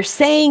with what you're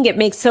saying. It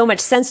makes so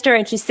much sense to her,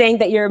 and she's saying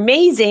that you're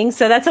amazing.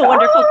 So that's a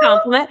wonderful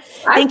compliment.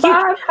 Thank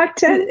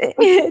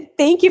you.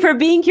 Thank you for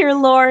being here,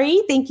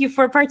 Lori. Thank you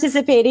for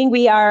participating.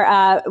 We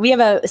have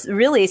a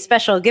really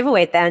special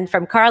giveaway then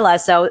from Carla.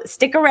 So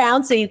stick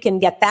around so you can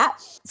get that.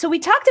 So we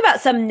talked about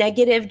some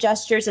negative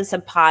gestures and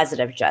some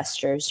positive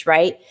gestures,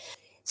 right?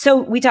 So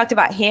we talked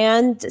about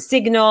hand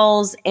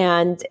signals,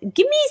 and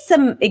give me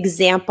some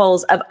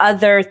examples of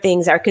other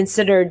things that are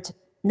considered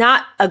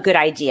not a good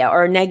idea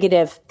or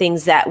negative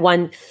things that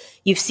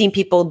you've seen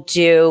people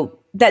do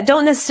that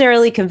don't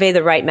necessarily convey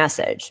the right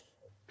message.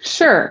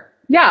 Sure.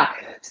 Yeah.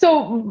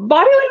 So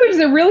body language,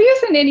 there really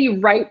isn't any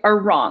right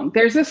or wrong.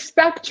 There's a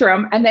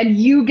spectrum, and then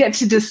you get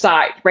to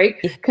decide, right?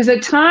 Because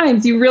at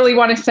times you really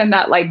want to send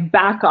that like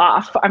back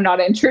off, I'm not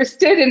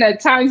interested. And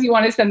at times you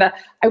want to send that,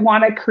 I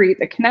want to create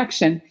the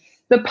connection.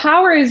 The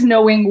power is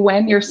knowing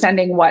when you're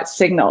sending what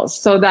signals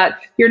so that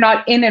you're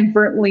not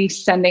inadvertently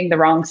sending the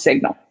wrong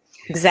signal.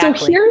 Exactly.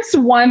 So here's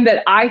one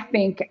that I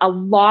think a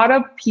lot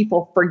of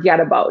people forget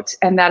about,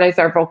 and that is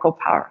our vocal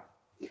power.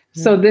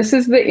 So this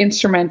is the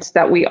instrument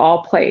that we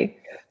all play.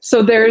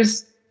 So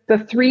there's the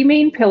three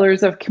main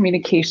pillars of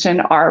communication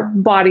are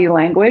body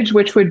language,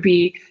 which would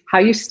be how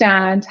you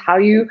stand, how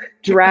you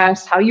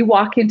dress, how you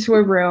walk into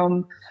a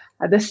room.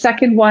 The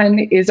second one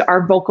is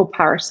our vocal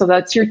power. So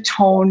that's your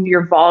tone,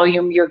 your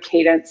volume, your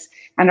cadence.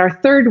 And our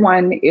third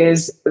one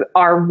is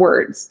our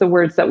words, the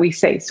words that we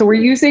say. So we're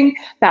using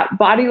that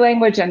body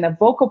language and the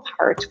vocal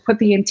power to put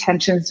the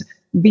intentions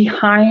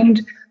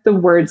behind the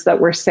words that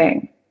we're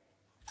saying.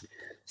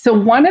 So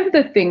one of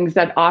the things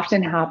that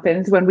often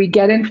happens when we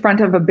get in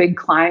front of a big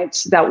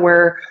client that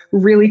we're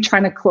really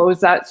trying to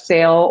close that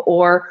sale,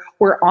 or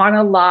we're on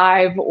a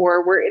live,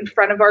 or we're in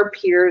front of our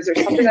peers or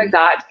something like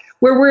that,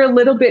 where we're a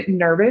little bit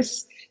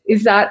nervous,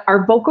 is that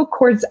our vocal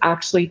cords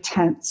actually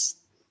tense.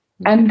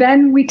 And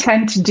then we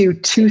tend to do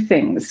two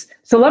things.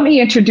 So let me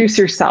introduce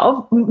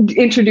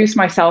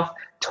myself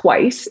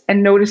twice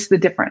and notice the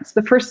difference.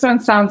 The first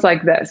one sounds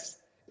like this.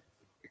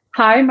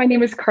 Hi, my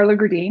name is Cara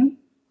Grodin.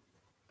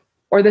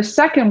 Or the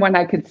second one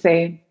I could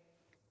say,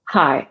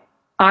 hi,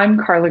 I'm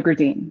Cara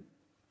Grodin.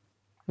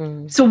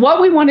 So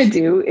what we want to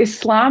do is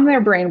slam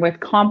their brain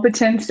with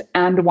competence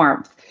and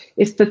warmth.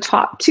 It's the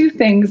top two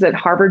things that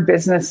Harvard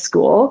Business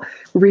School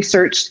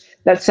researched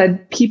that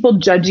said people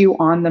judge you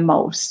on the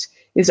most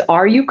is,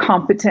 are you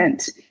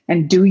competent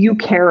and do you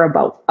care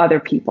about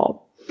other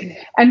people?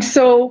 And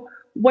so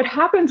what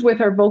happens with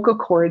our vocal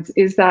cords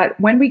is that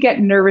when we get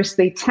nervous,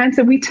 they tense,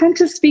 and we tend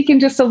to speak in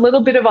just a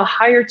little bit of a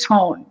higher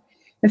tone.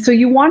 And so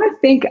you want to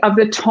think of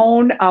the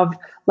tone of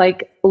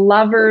like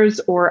lovers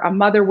or a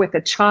mother with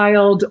a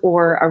child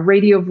or a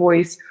radio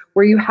voice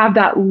where you have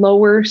that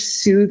lower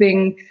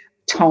soothing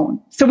tone.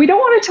 So we don't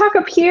want to talk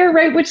up here,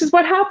 right? Which is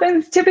what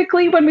happens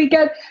typically when we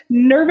get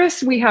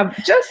nervous. We have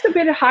just a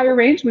bit of higher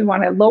range. We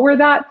want to lower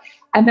that.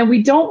 And then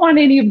we don't want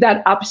any of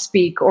that up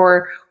speak,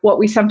 or what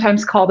we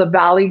sometimes call the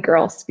valley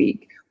girl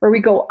speak, where we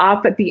go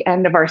up at the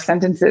end of our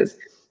sentences.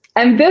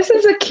 And this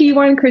is a key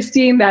one,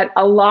 Christine, that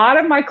a lot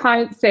of my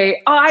clients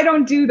say, oh, I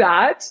don't do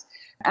that.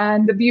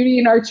 And the beauty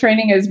in our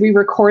training is we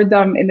record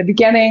them in the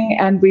beginning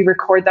and we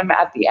record them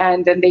at the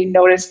end, and they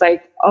notice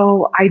like,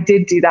 oh, I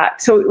did do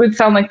that. So it would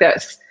sound like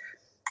this.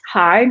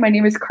 Hi, my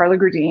name is Cara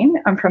Grodin.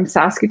 I'm from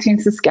Saskatoon,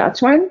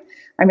 Saskatchewan.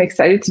 I'm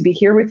excited to be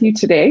here with you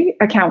today.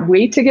 I can't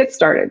wait to get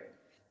started.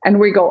 And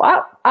we go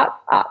up,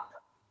 up, up.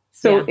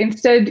 So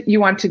instead, you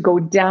want to go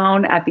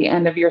down at the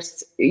end of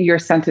your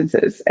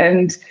sentences.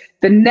 And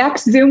the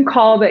next Zoom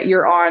call that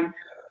you're on,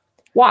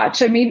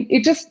 watch. I mean,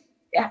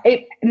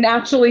 it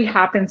naturally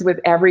happens with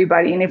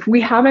everybody. And if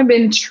we haven't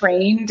been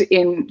trained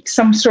in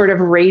some sort of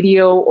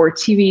radio or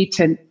TV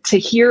to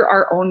hear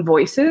our own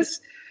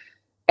voices,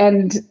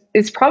 and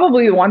it's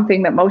probably the one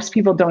thing that most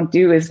people don't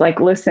do is like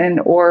listen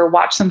or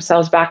watch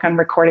themselves back on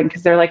recording,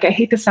 because they're like, I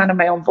hate the sound of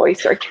my own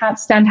voice, or I can't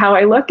stand how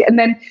I look. And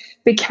then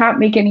they can't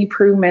make any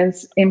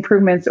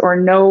improvements or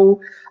know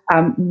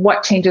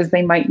what changes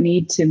they might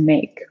need to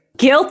make.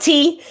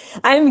 Guilty.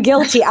 I'm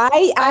guilty.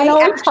 I know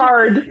it's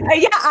hard.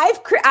 Yeah,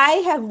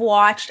 I have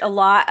watched a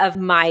lot of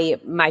my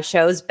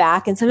shows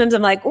back, and sometimes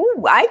I'm like,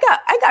 "Ooh, I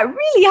got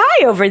really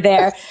high over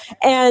there."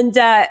 And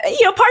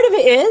part of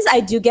it is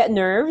I do get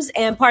nerves,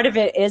 and part of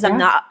it is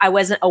I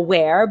wasn't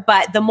aware.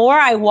 But the more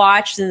I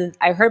watched and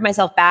I heard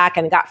myself back,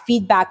 and I got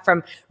feedback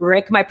from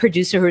Rick, my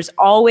producer, who's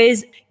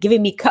always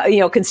giving me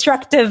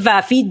constructive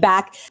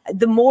feedback,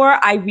 the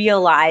more I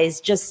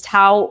realized just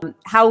how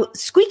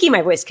squeaky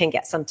my voice can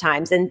get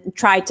sometimes, and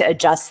try to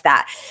adjust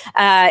that.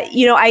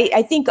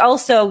 I think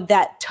also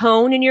that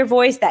tone in your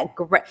voice, the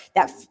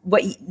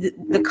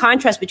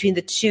contrast between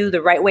the two,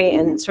 the right way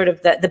and sort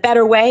of the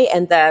better way,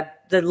 and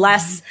the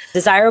less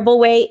desirable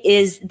way,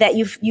 is that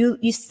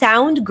you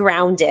sound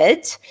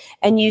grounded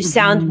and you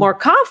sound more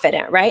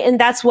confident, right? And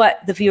that's what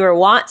the viewer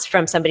wants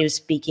from somebody who's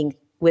speaking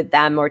with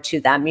them or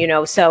to them,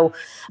 so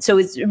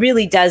it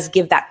really does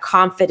give that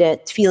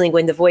confident feeling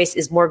when the voice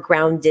is more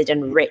grounded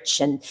and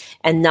rich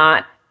and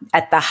not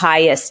at the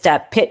highest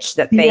pitch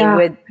that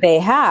they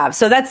have.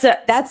 So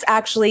that's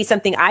actually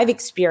something I've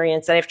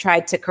experienced that I've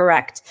tried to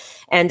correct.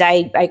 And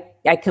I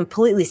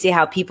completely see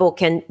how people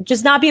can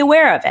just not be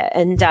aware of it.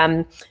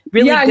 And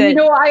really good.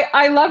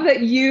 I love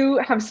that you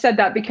have said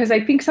that, because I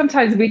think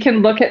sometimes we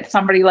can look at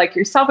somebody like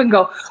yourself and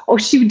go, oh,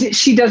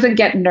 she doesn't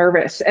get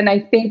nervous. And I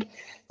think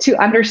to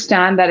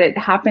understand that it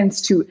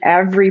happens to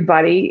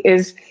everybody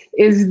is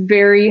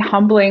very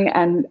humbling.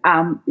 And,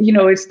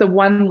 it's the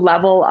one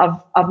level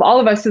of all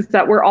of us, is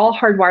that we're all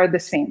hardwired the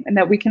same, and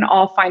that we can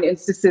all find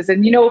instances.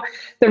 And,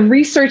 the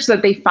research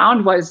that they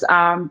found was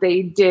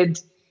they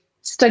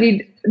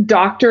studied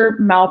doctor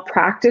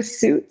malpractice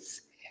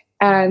suits,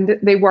 and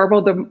they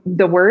warbled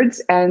the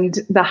words, and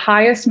the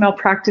highest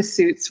malpractice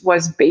suits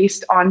was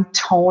based on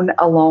tone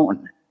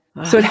alone.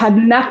 So it had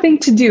nothing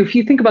to do, if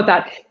you think about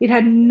that, it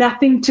had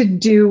nothing to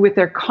do with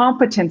their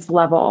competence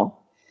level.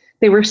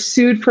 they were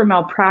sued for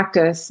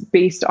malpractice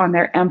based on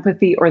their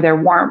empathy or their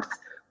warmth,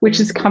 which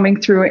is coming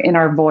through in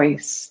our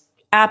voice.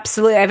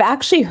 Absolutely. I've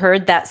actually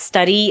heard that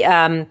study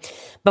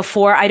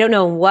before. I don't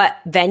know what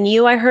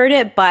venue I heard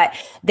it, but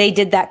they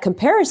did that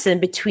comparison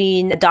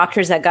between the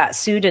doctors that got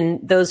sued and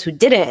those who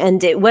didn't.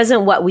 And it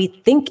wasn't what we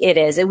think it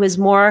is. It was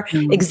more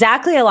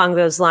exactly along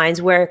those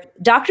lines, where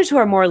doctors who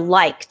are more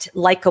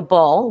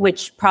likable,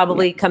 which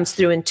probably comes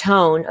through in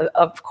tone,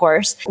 of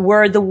course,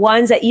 were the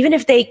ones that, even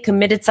if they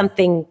committed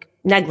something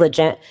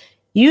negligent,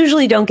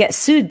 usually don't get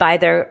sued by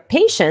their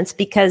patients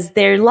because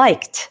they're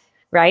liked.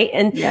 Right.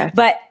 And,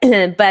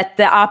 but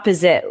the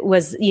opposite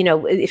was,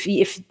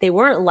 if they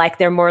weren't liked,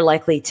 they're more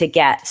likely to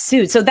get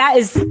sued. So that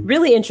is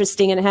really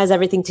interesting. And it has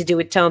everything to do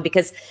with tone,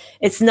 because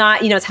it's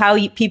not, it's how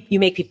you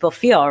make people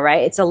feel,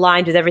 right? It's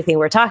aligned with everything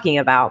we're talking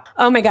about.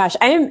 Oh my gosh.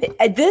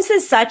 This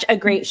is such a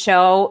great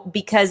show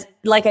because,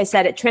 like I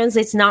said, it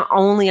translates not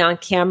only on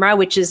camera,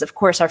 which is of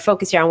course our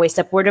focus here on Waist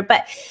Up Wardrobe,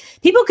 but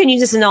people can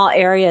use this in all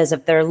areas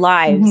of their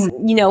lives.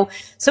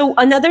 So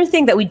another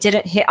thing that we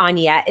didn't hit on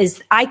yet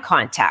is eye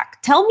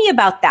contact. Tell me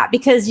about that,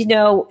 because,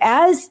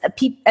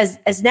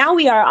 as now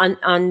we are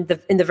in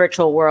the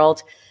virtual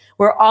world,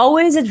 we're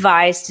always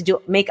advised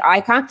to make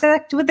eye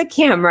contact with the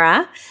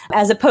camera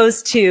as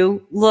opposed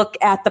to look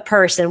at the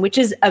person, which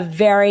is a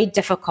very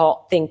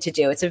difficult thing to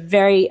do. It's a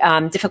very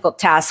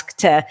difficult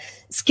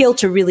skill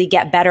to really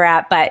get better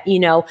at. But,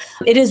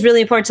 it is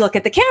really important to look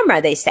at the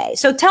camera, they say.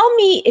 So tell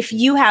me if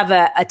you have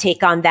a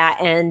take on that.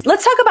 And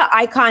let's talk about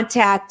eye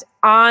contact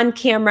on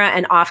camera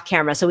and off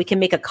camera so we can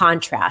make a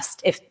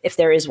contrast if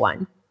there is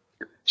one.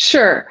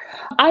 Sure.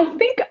 I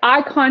think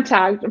eye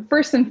contact,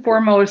 first and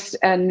foremost,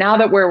 and now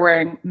that we're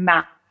wearing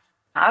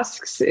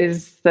masks,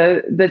 is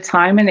the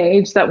time and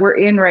age that we're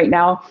in right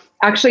now.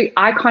 Actually,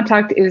 eye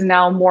contact is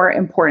now more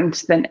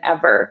important than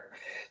ever.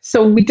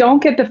 So we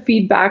don't get the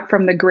feedback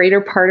from the greater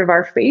part of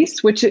our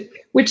face, which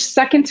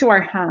second to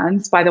our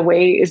hands, by the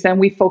way, is then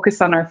we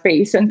focus on our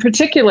face. And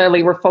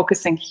particularly, we're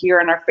focusing here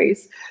on our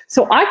face.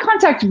 So eye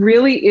contact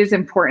really is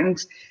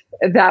important,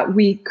 that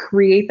we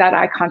create that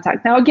eye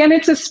contact. Now, again,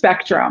 it's a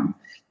spectrum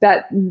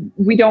that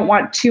we don't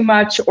want too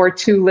much or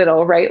too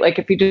little, right? Like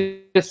if you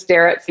just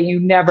stare at me, you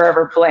never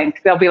ever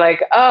blink, they'll be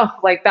like, oh,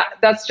 like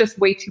that's just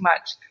way too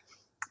much.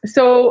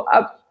 So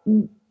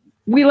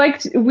we like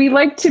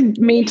to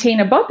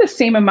maintain about the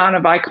same amount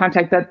of eye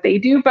contact that they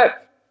do,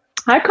 but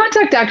eye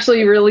contact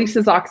actually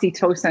releases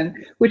oxytocin,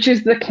 which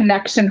is the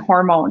connection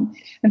hormone.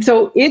 And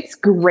so it's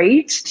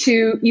great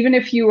to, even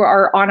if you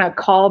are on a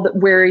call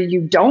where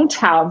you don't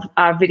have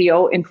a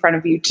video in front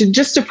of you,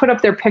 to put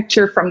up their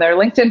picture from their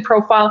LinkedIn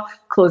profile,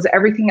 close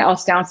everything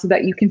else down so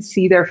that you can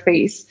see their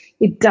face.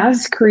 It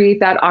does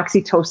create that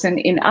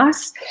oxytocin in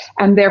us,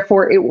 and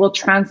therefore it will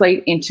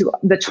translate into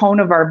the tone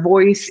of our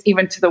voice,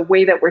 even to the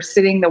way that we're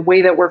sitting, the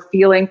way that we're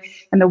feeling,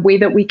 and the way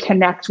that we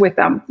connect with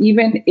them,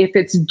 even if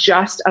it's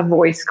just a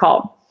voice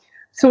call.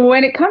 So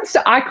when it comes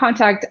to eye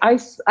contact,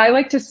 I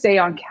like to say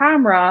on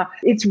camera,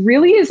 it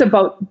really is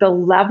about the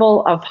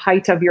level of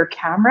height of your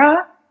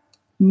camera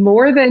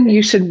more than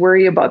you should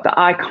worry about the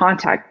eye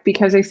contact,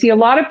 because I see a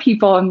lot of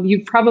people, and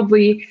you've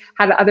probably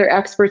had other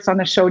experts on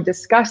the show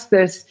discuss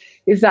this,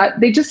 is that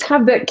they just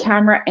have the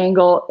camera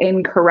angle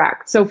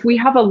incorrect. So if we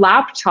have a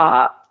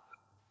laptop,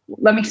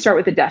 let me start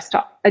with a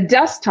desktop. A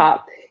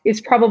desktop is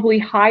probably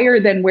higher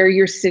than where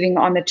you're sitting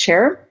on the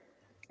chair.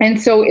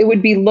 And so it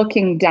would be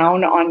looking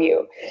down on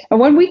you. And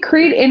when we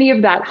create any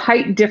of that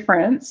height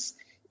difference,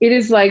 it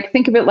is like,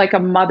 think of it like a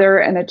mother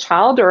and a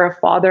child or a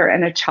father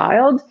and a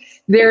child.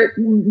 There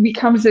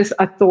becomes this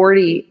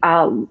authority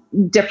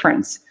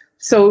difference.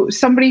 So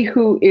somebody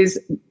who is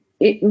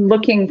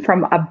looking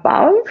from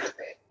above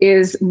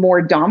is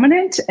more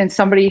dominant, and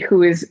somebody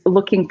who is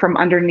looking from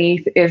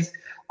underneath is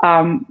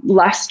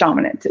less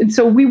dominant. And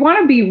so we want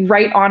to be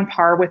right on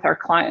par with our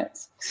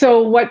clients.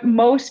 So what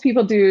most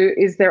people do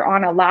is they're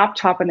on a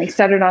laptop and they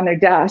set it on their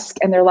desk,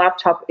 and their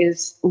laptop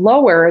is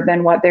lower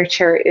than what their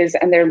chair is,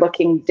 and they're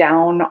looking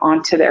down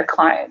onto their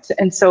client.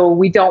 And so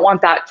we don't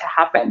want that to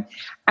happen.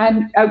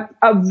 And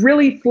a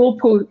really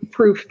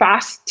foolproof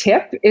fast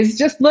tip is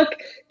just look,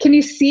 can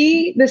you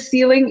see the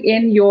ceiling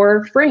in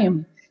your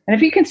frame? And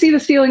if you can see the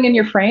ceiling in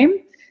your frame,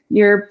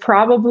 you're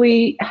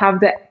probably have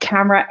the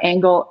camera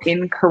angle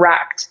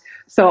incorrect.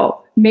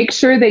 So make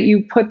sure that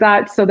you put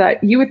that so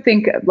that you would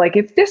think, like,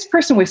 if this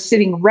person was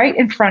sitting right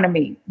in front of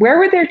me, where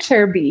would their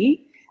chair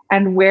be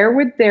and where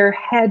would their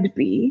head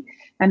be?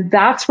 And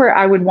that's where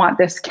I would want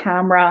this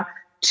camera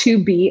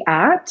to be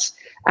at.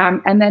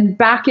 And then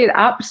back it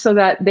up so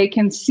that they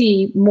can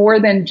see more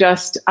than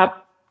just up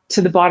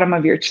to the bottom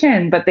of your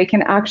chin, but they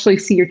can actually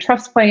see your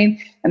trust plane,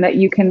 and that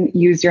you can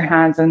use your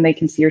hands and they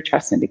can see your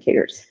trust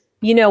indicators.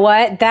 You know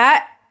what?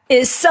 That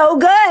is so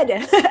good.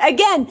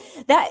 Again,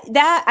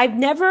 that I've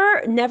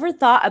never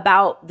thought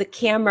about the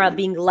camera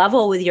being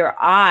level with your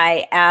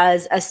eye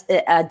as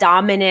a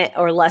dominant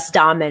or less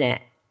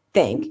dominant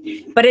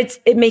thing. But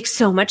it makes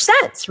so much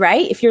sense,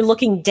 right? If you're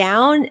looking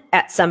down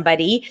at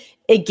somebody,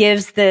 it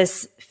gives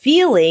this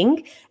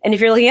feeling. And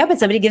if you're looking up at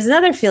somebody, it gives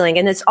another feeling.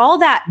 And it's all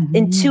that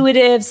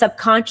intuitive,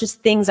 subconscious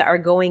things that are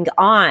going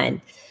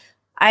on.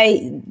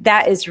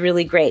 That is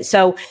really great.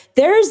 So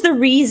there's the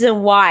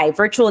reason why,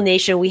 Virtual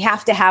Nation, we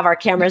have to have our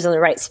cameras in the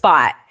right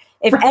spot.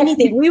 If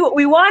anything,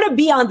 we want to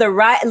be on the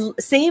right,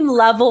 same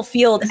level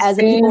field as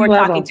the people we're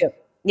talking to.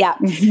 Yeah.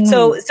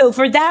 So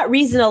for that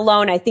reason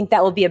alone, I think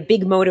that will be a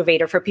big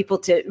motivator for people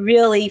to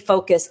really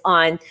focus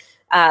on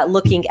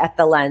looking at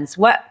the lens.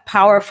 What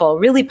powerful,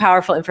 really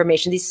powerful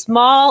information. These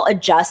small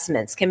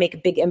adjustments can make a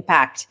big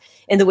impact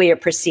in the way you're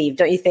perceived.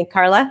 Don't you think,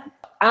 Carla?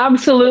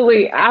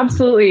 Absolutely.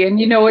 Absolutely. And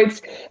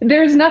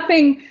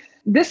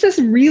this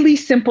is really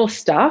simple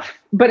stuff,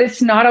 but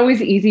it's not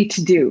always easy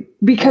to do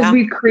because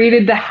we've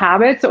created the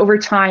habits over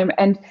time.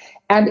 And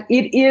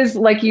it is,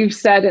 like you've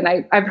said, and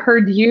I've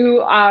heard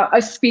you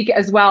speak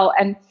as well.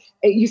 And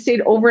you say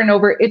it over and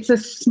over, it's a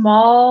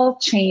small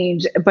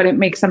change, but it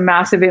makes a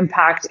massive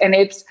impact. And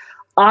it's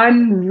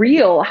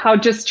unreal how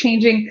just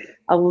changing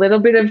a little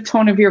bit of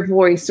tone of your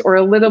voice, or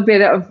a little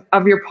bit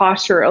of your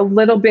posture, a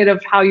little bit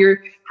of how you're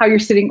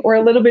sitting, or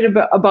a little bit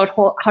about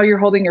how you're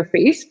holding your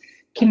face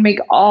can make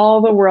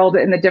all the world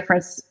in the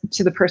difference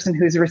to the person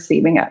who's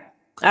receiving it.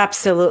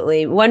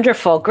 Absolutely.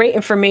 Wonderful. Great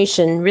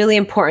information. Really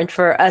important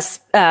for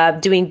us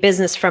doing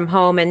business from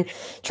home and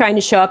trying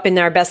to show up in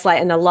our best light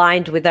and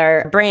aligned with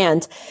our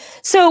brand.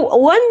 So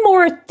one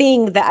more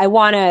thing that I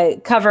want to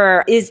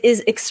cover is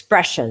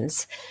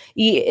expressions.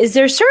 Is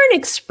there certain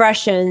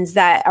expressions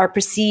that are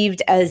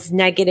perceived as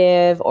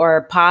negative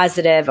or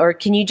positive, or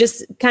can you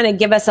just kind of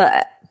give us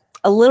a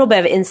little bit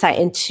of insight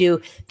into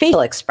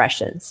facial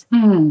expressions?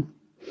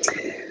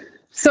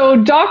 So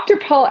Dr.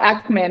 Paul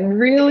Ekman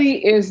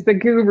really is the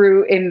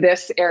guru in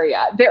this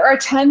area. There are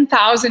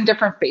 10,000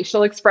 different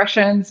facial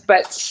expressions,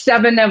 but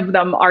 7 of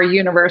them are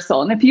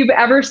universal. And if you've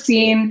ever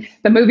seen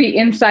the movie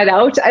Inside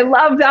Out, I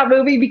love that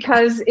movie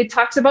because it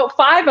talks about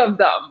 5 of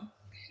them.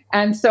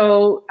 And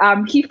so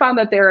he found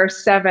that there are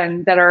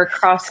 7 that are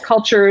across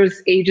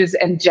cultures, ages,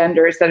 and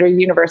genders that are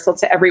universal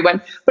to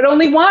everyone. But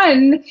only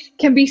 1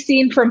 can be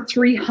seen from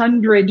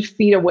 300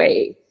 feet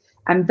away.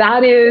 And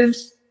that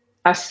is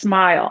a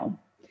smile.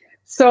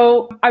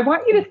 So I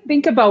want you to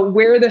think about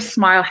where the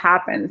smile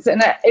happens.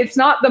 And it's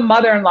not the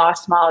mother-in-law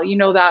smile. You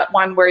know, that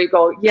one where you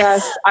go,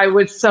 yes, I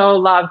would so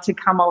love to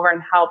come over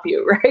and help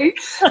you, right?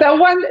 That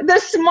one, the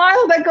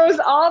smile that goes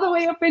all the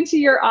way up into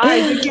your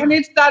eyes. Again,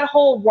 it's that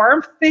whole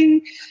warmth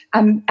thing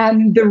and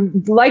the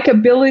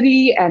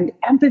likability and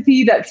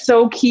empathy that's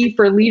so key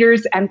for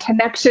leaders, and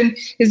connection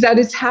is that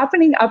it's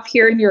happening up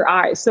here in your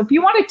eyes. So if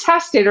you want to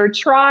test it or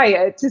try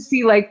it to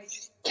see, like,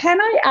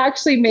 can I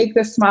actually make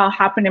this smile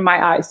happen in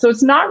my eyes? So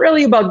it's not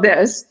really about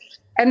this.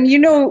 And,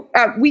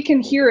 we can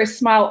hear a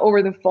smile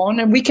over the phone,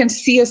 and we can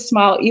see a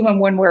smile even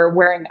when we're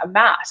wearing a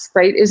mask,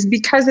 right? Is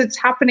because it's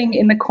happening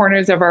in the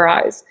corners of our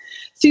eyes.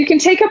 So you can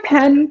take a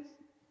pen,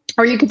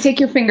 or you can take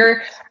your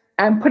finger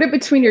and put it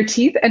between your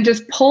teeth and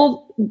just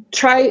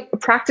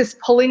practice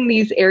pulling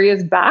these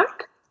areas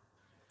back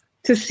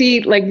to see,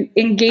 like,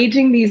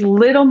 engaging these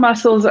little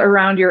muscles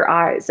around your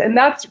eyes. And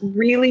that's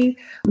really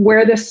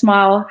where the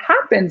smile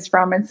happens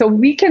from. And so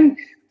we can,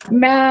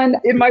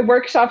 in my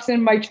workshops,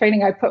 in my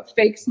training, I put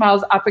fake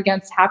smiles up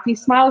against happy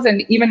smiles,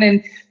 and even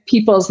in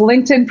people's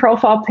LinkedIn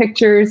profile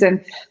pictures.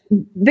 And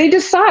they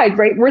decide,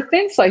 right? We're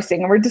thin slicing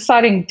and we're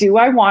deciding, do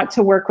I want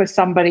to work with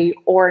somebody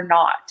or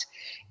not?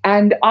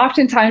 And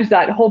oftentimes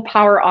that whole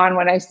power on,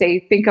 when I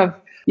say, think of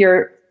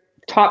your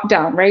top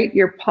down, right?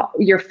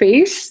 Your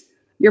face,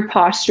 your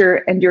posture,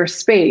 and your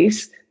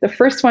space. The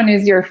first one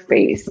is your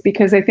face,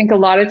 because I think a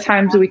lot of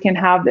times we can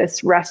have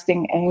this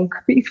resting,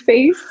 angry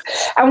face.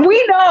 And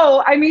we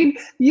know,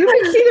 you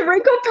can see the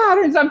wrinkle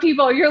patterns on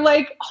people. You're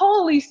like,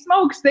 holy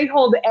smokes, they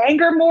hold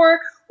anger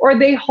more, or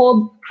they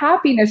hold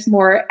happiness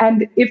more.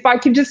 And if I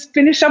could just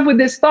finish up with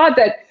this thought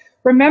that,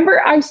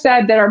 remember I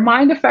said that our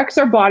mind affects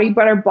our body,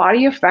 but our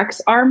body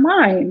affects our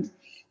mind.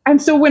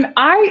 And so when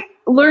I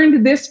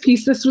learned this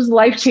piece, this was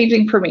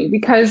life-changing for me,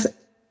 because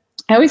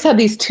I always had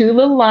these 2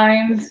 little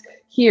lines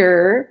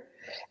here.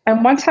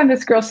 And one time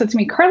this girl said to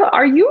me, Carla,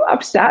 are you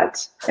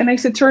upset? And I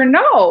said to her,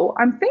 no,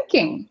 I'm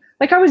thinking.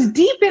 Like, I was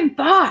deep in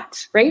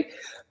thought, right?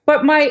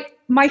 But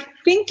my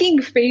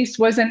thinking face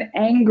was an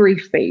angry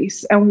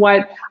face. And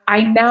what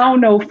I now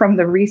know from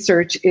the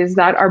research is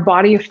that our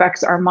body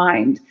affects our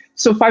mind.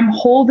 So if I'm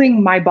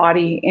holding my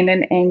body in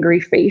an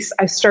angry face,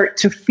 I start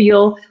to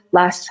feel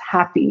less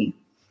happy.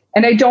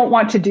 And I don't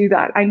want to do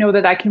that. I know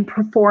that I can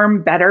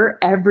perform better.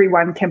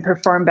 Everyone can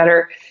perform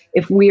better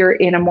if we are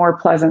in a more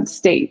pleasant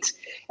state.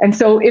 And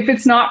so if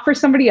it's not for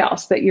somebody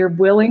else that you're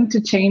willing to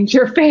change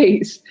your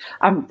face,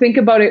 think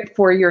about it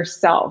for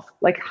yourself.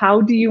 Like, how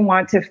do you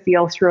want to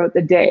feel throughout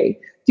the day?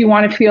 Do you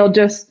want to feel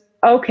just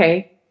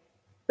okay?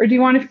 Or do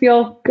you want to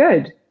feel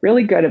good,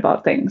 really good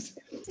about things?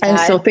 And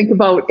so think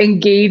about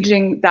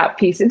engaging that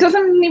piece. It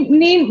doesn't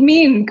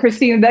mean,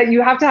 Christine, that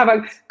you have to have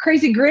a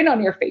crazy grin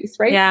on your face,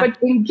 right? Yeah.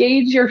 But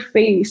engage your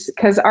face,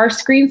 because our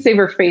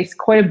screensaver face,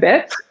 quite a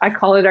bit, I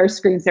call it our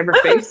screensaver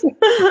face,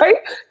 right?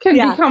 Can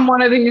become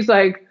one of these,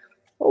 like,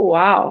 oh,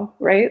 wow,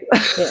 right?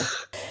 Yeah.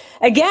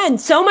 Again,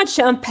 so much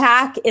to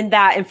unpack in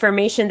that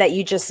information that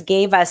you just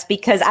gave us,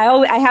 because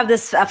I have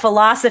this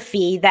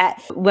philosophy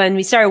that when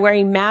we started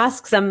wearing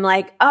masks, I'm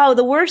like, oh,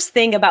 the worst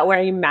thing about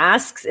wearing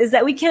masks is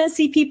that we can't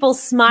see people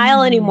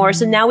smile anymore.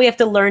 So now we have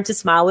to learn to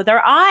smile with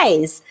our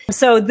eyes.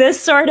 So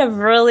this sort of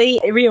really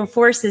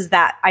reinforces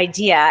that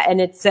idea.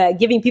 And it's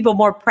giving people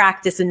more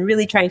practice and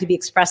really trying to be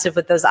expressive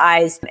with those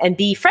eyes and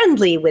be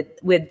friendly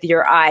with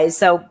your eyes.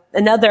 So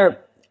another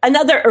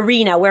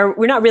arena where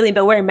we're not really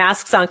wearing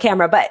masks on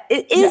camera, but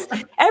it is,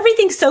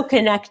 everything's so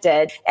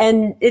connected,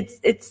 and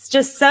it's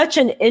just such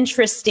an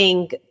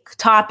interesting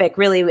topic.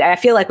 Really, I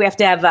feel like we have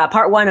to have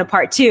part one and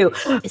part two.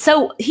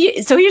 So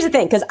here's the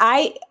thing, because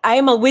I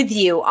am with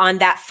you on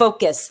that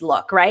focus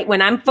look, right?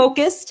 When I'm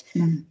focused,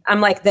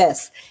 I'm like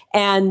this.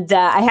 And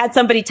I had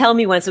somebody tell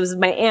me once, it was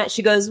my aunt.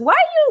 She goes, "Why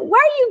are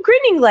you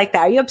grinning like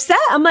that? Are you upset?"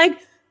 I'm like,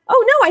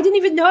 oh no, I didn't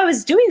even know I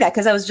was doing that,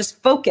 because I was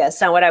just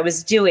focused on what I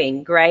was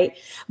doing, right?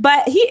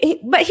 But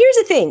here's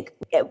the thing.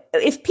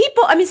 If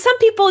people, I mean, some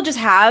people just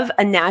have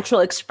a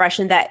natural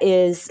expression that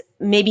is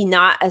maybe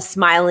not a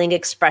smiling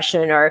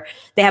expression, or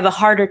they have a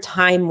harder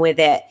time with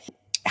it.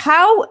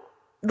 How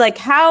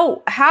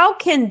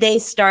can they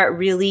start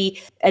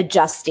really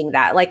adjusting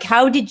that? Like,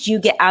 how did you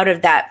get out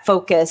of that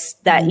focus,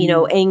 that,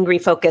 angry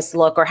focus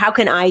look, or how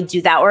can I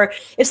do that? Or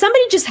if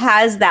somebody just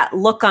has that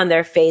look on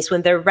their face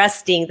when they're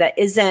resting that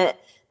isn't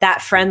that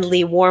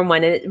friendly, warm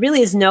one, and it really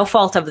is no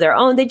fault of their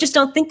own, they just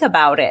don't think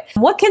about it.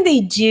 What can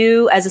they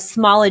do as a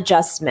small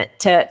adjustment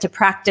to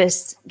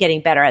practice getting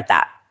better at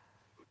that?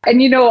 And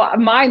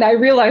mine, I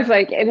realized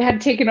like it had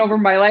taken over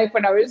my life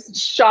when I was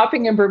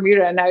shopping in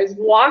Bermuda, and I was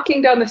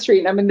walking down the street,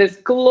 and I'm on this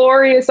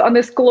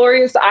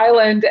glorious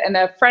island, and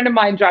a friend of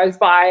mine drives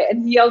by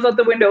and he yells out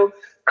the window,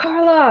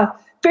 "Carla,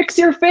 fix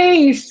your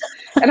face."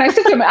 And I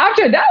said to him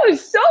after, "That was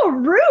so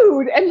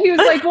rude." And he was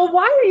like, "Well,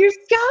 why are you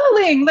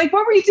scowling? Like,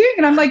 what were you doing?"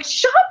 And I'm like,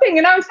 "Shopping,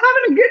 and I was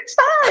having a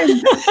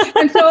good time."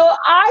 And so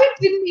I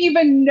didn't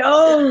even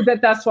know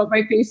that that's what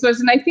my face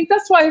was. And I think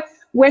that's why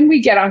when we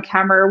get on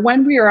camera,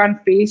 when we are on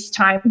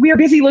FaceTime, we are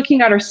busy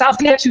looking at ourselves.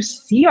 We get to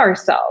see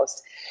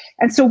ourselves.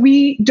 And so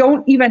we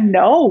don't even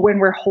know when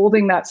we're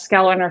holding that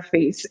scowl on our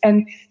face.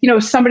 And,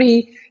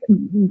 somebody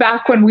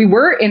back when we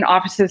were in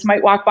offices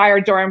might walk by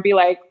our door and be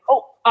like,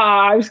 "Oh,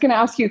 I was going to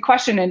ask you a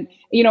question." And,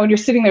 and you're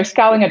sitting there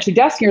scowling at your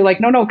desk, and you're like,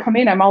 no, come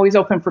in. I'm always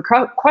open for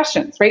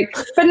questions, right?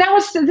 But now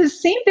it's the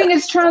same thing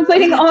is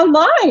translating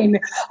online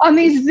on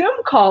these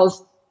Zoom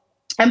calls.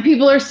 And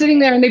people are sitting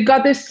there and they've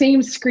got this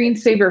same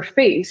screensaver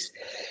face.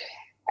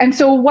 And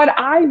so what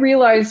I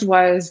realized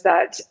was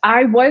that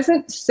I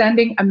wasn't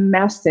sending a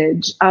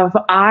message of,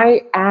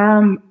 I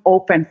am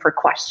open for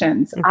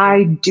questions. Mm-hmm.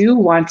 I do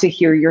want to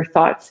hear your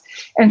thoughts.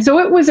 And so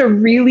it was a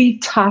really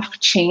tough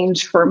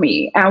change for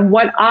me. And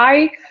what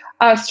I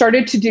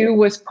started to do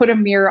was put a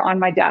mirror on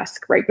my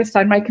desk right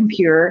beside my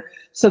computer,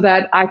 so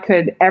that I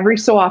could every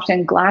so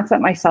often glance at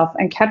myself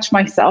and catch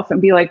myself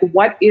and be like,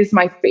 what is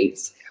my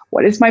face?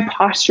 What is my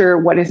posture?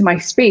 What is my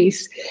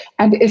space?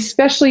 And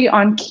especially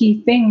on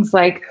key things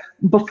like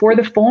before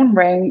the phone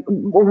rang,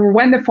 or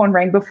when the phone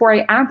rang, before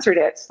I answered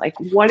it, like,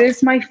 what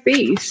is my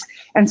face?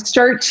 And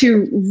start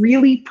to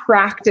really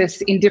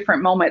practice in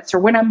different moments, or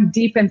when I'm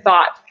deep in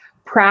thought,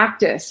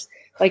 practice.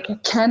 Like,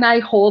 can I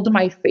hold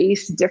my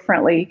face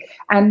differently?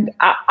 And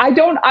I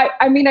don't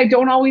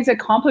always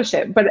accomplish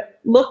it, but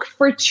look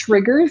for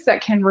triggers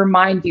that can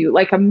remind you,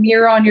 like a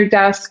mirror on your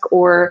desk,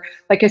 or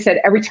like I said,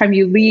 every time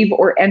you leave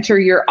or enter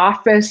your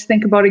office,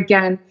 think about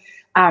again,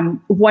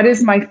 what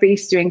is my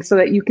face doing, so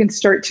that you can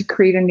start to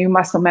create a new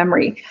muscle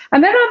memory.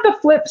 And then on the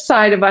flip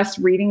side of us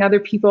reading other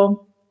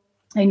people,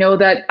 I know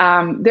that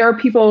there are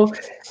people,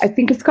 I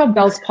think it's called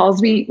Bell's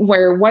palsy,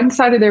 where one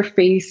side of their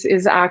face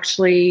is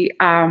actually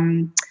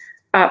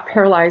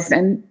paralyzed,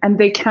 and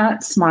they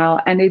can't smile,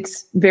 and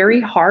it's very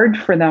hard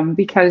for them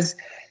because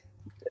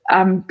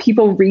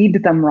people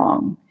read them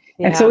wrong.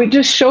 Yeah. And so it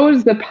just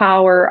shows the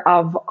power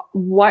of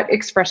what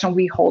expression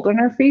we hold on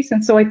our face.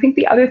 And so I think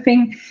the other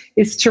thing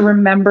is to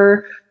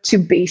remember to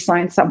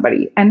baseline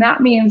somebody. And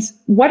that means,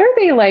 what are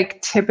they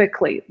like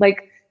typically?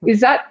 Like, is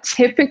that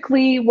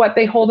typically what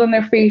they hold on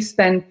their face?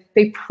 Then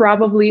they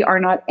probably are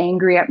not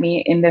angry at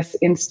me in this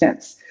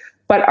instance.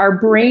 But our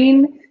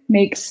brain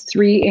makes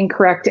 3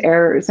 incorrect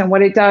errors. And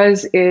what it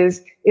does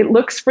is it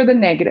looks for the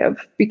negative,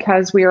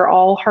 because we are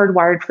all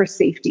hardwired for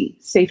safety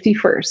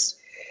first.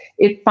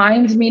 It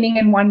finds meaning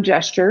in one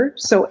gesture.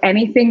 So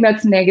anything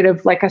that's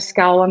negative, like a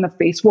scowl on the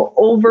face, will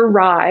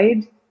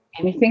override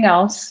anything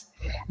else.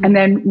 And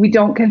then we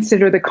don't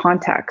consider the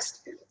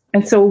context.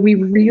 And so we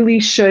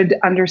really should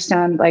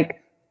understand, like,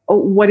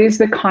 what is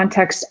the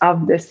context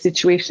of this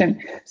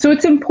situation? So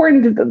it's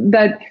important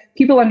that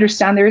people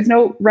understand there is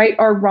no right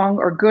or wrong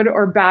or good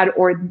or bad,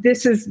 or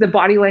this is the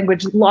body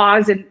language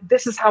laws and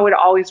this is how it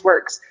always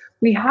works.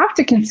 We have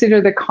to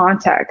consider the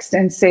context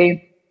and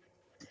say,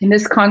 in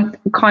this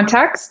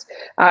context,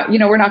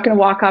 we're not going to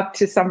walk up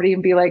to somebody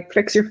and be like,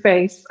 fix your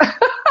face,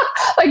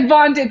 like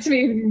Vaughn did to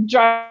me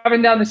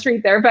driving down the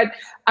street there. But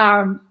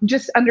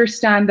just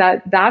understand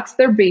that that's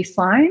their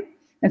baseline.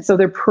 And so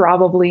they're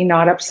probably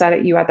not upset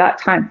at you at that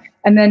time.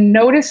 And then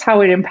notice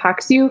how it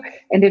impacts you.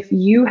 And if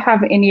you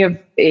have any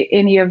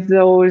of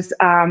those,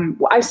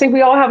 I say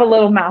we all have a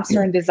little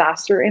master and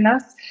disaster in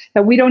us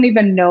that we don't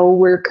even know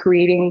we're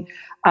creating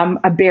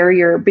a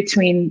barrier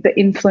between the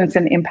influence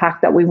and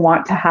impact that we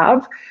want to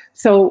have.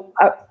 So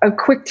a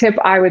quick tip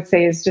I would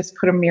say is just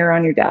put a mirror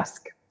on your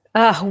desk.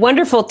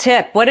 Wonderful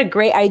tip. What a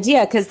great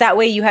idea. Because that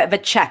way you have a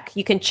check.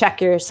 You can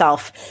check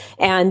yourself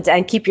and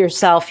keep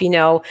yourself, in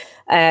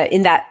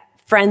that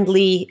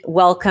friendly,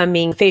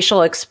 welcoming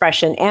facial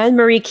expression. Anne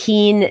Marie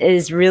Keene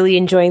is really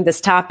enjoying this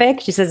topic.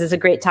 She says it's a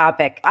great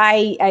topic.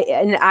 I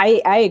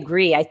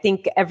agree. I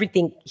think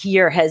everything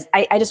here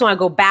I just want to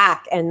go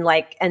back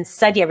and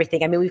study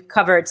everything. I mean, we've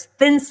covered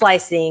thin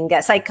slicing,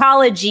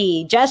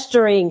 psychology,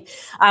 gesturing,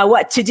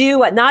 what to do,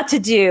 what not to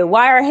do,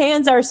 why our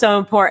hands are so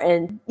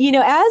important.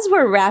 As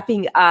we're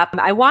wrapping up,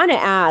 I want to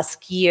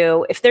ask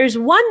you if there's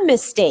one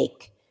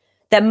mistake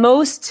that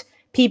most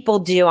people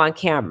do on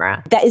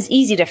camera that is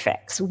easy to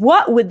fix.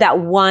 What would that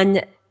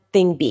one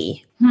thing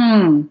be?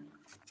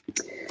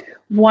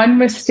 One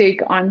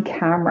mistake on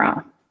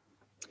camera.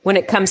 When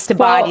it comes to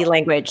body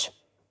language.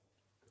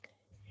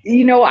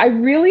 I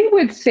really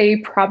would say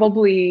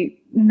probably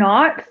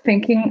not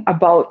thinking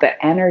about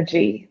the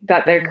energy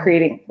that they're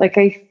creating.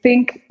 I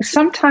think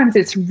sometimes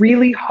it's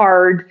really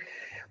hard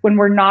when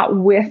we're not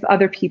with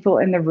other people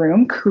in the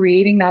room,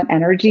 creating that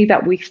energy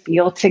that we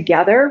feel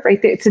together,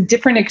 right? It's a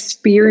different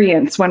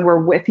experience when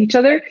we're with each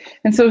other.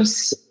 And so,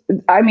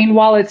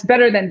 while it's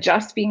better than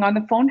just being on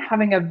the phone,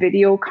 having a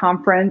video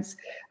conference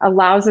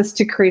allows us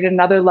to create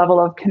another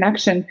level of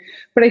connection.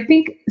 But I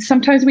think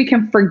sometimes we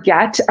can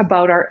forget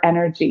about our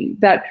energy,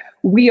 that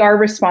we are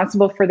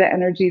responsible for the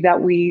energy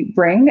that we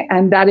bring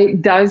and that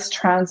it does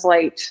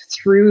translate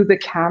through the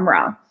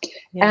camera.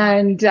 Yeah.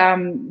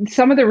 And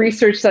some of the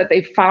research that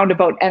they found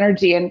about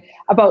energy and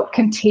about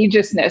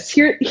contagiousness,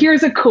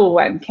 here's a cool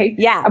one, okay?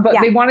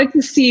 They wanted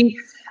to see,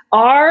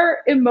 are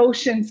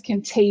emotions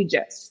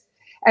contagious?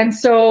 And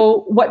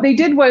so what they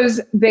did was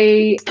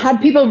they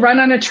had people run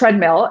on a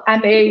treadmill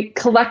and they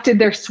collected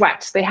their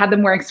sweat. They had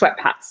them wearing sweat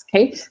pads,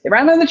 okay? They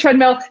ran on the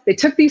treadmill, they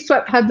took these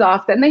sweat pads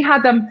off, then they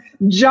had them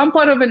jump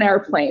out of an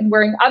airplane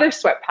wearing other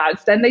sweat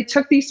pads. Then they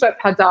took these sweat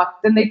pads off,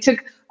 then they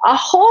took a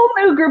whole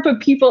new group of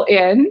people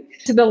in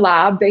to the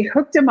lab. They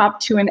hooked them up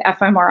to an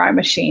fMRI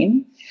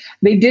machine.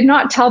 They did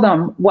not tell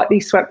them what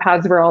these sweat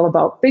pads were all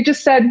about. They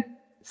just said,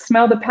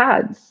 smell the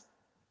pads.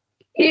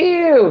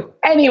 Ew.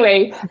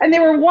 Anyway, and they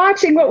were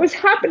watching what was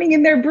happening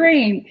in their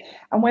brain.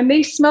 And when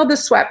they smelled the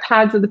sweat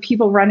pads of the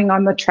people running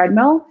on the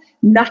treadmill,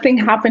 nothing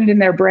happened in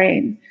their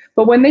brain.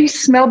 But when they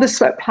smelled the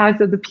sweat pads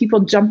of the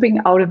people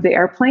jumping out of the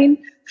airplane,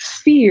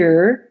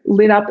 fear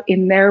lit up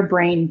in their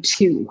brain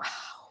too.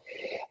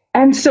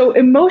 And so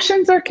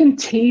emotions are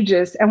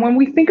contagious. And when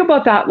we think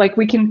about that,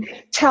 we can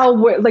tell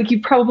what,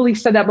 you probably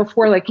said that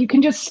before, you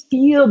can just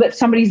feel that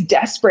somebody's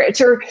desperate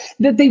or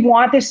that they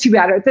want this too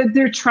bad or that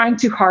they're trying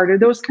too hard or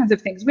those kinds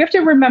of things. We have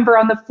to remember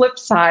on the flip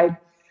side,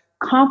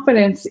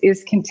 confidence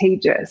is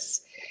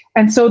contagious.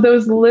 And so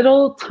those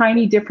little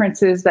tiny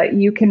differences that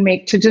you can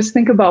make to just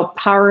think about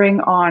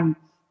powering on,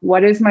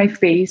 what is my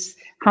face?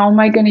 How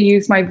am I going to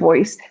use my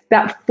voice?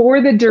 That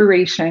for the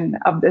duration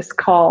of this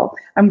call,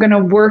 I'm going to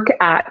work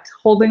at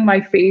holding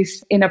my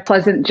face in a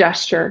pleasant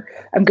gesture.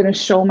 I'm going to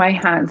show my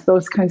hands,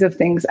 those kinds of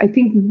things. I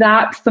think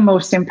that's the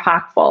most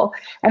impactful.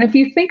 And if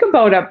you think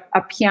about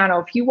a piano,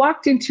 if you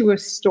walked into a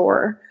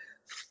store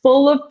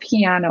full of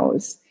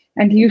pianos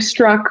and you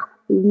struck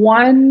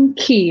one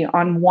key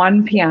on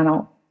one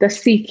piano, the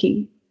C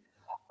key,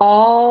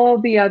 all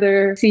the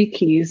other C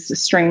keys,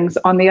 strings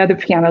on the other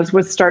pianos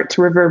would start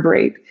to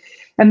reverberate.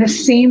 And the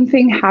same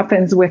thing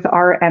happens with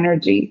our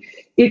energy.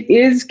 It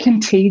is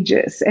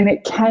contagious and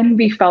it can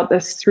be felt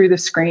through the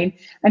screen.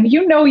 And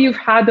you've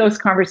had those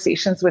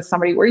conversations with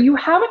somebody where you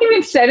haven't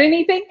even said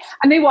anything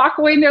and they walk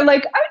away and they're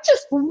like, I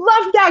just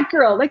love that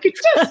girl. It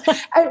just,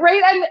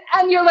 right?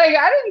 And you're like,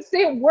 I didn't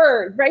say a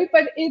word, right?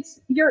 But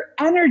it's your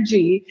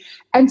energy.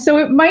 And so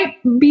it might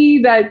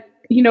be that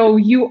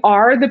you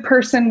are the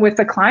person with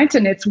the client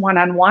and it's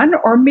one-on-one,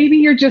 or maybe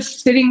you're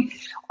just sitting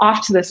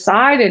off to the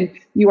side and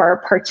you are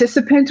a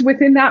participant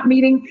within that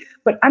meeting,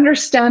 but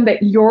understand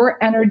that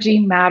your energy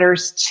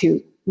matters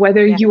too.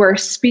 Whether you are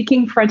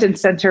speaking front and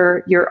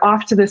center, you're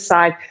off to the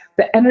side,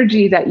 the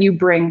energy that you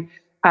bring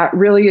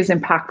really is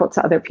impactful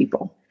to other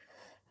people.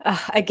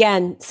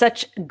 Again,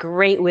 such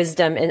great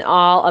wisdom in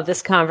all of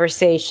this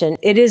conversation.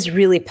 It is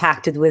really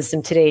packed with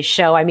wisdom, today's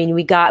show. I mean,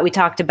 we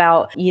talked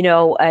about,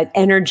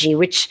 energy,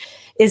 which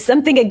is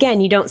something,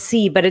 again, you don't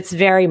see, but it's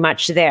very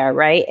much there,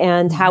 right?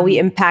 And how we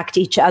impact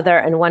each other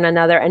and one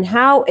another, and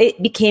how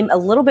it became a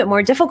little bit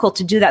more difficult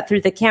to do that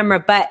through the camera,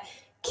 but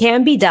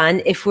can be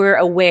done if we're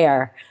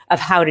aware of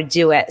how to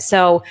do it.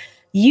 So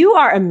You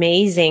are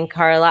amazing,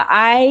 Carla.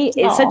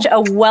 It's such a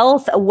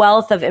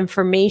wealth of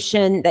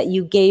information that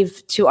you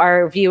gave to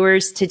our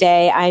viewers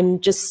today. I'm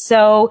just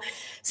so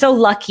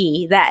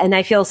lucky and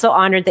I feel so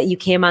honored that you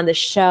came on the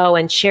show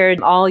and shared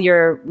all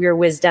your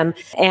wisdom.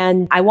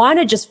 And I want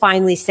to just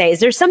finally say, is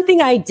there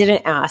something I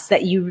didn't ask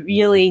that you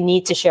really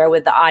need to share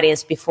with the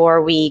audience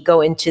before we go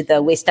into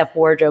the Waist Up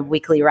Wardrobe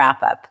weekly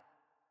wrap up?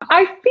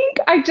 I think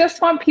I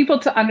just want people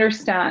to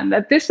understand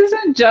that this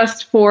isn't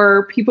just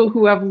for people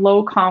who have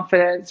low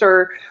confidence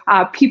or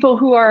people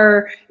who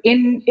are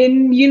in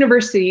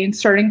university and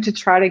starting to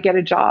try to get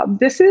a job.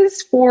 This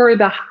is for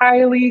the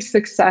highly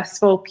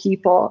successful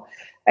people.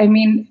 I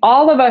mean,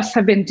 all of us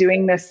have been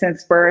doing this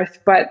since birth,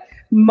 but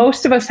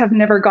most of us have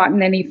never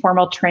gotten any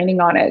formal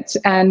training on it.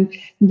 And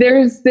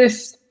there's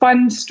this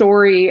fun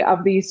story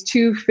of these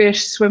two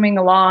fish swimming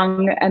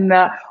along, and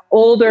the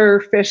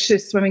older fish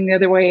is swimming the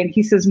other way, and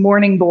he says,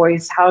 "Morning,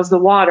 boys, how's the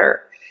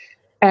water?"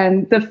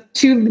 And the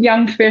two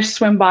young fish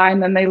swim by,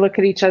 and then they look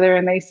at each other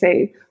and they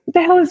say, "What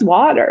the hell is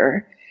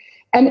water?"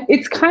 And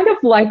it's kind of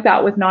like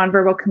that with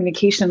nonverbal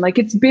communication. Like,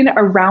 it's been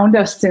around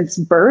us since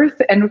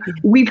birth, and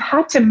we've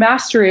had to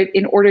master it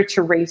in order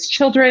to raise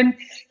children.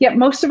 Yet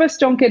most of us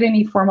don't get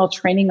any formal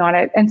training on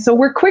it. And so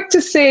we're quick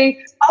to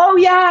say, "Oh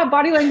yeah,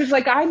 body language,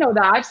 like I know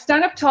that.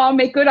 Stand up tall,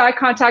 make good eye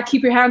contact,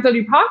 keep your hands on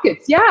your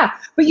pockets." Yeah,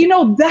 but you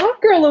know, that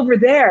girl over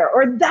there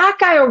or that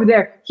guy over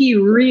there, he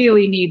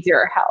really needs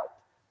your help,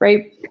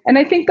 right? And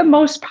I think the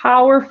most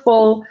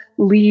powerful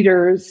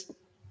leaders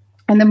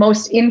and the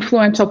most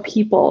influential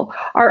people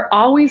are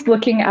always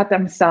looking at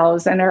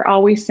themselves and are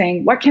always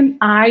saying, what can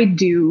I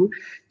do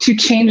to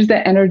change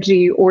the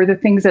energy or the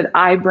things that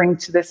I bring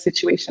to this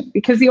situation?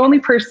 Because the only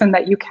person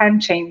that you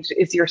can change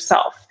is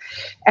yourself.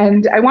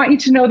 And I want you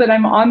to know that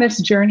I'm on this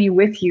journey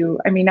with you.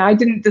 I mean, I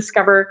didn't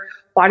discover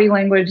body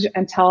language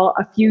until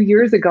a few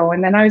years ago.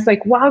 And then I was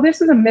like, wow,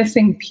 this is a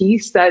missing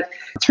piece that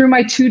through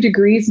my 2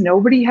 degrees,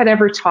 nobody had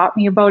ever taught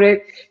me about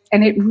it.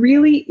 And it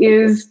really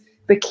is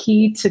the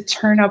key to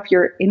turn up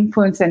your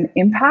influence and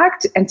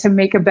impact and to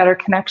make a better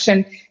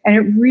connection. And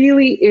it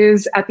really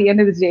is, at the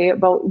end of the day,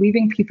 about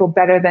leaving people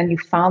better than you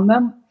found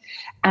them.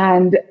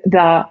 And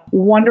the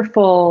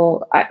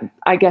wonderful,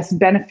 I guess,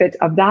 benefit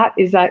of that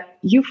is that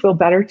you feel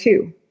better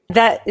too.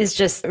 That is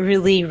just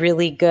really,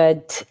 really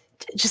good.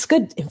 Just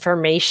good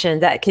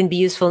information that can be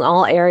useful in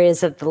all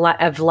areas of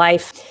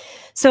life.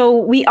 So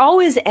we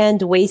always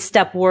end Waist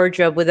Up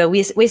Wardrobe with a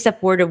Waist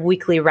Up Wardrobe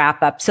weekly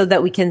wrap up so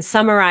that we can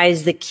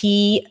summarize the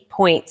key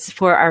points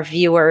for our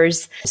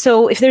viewers.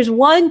 So if there's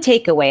one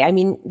takeaway, I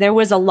mean, there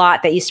was a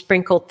lot that you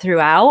sprinkled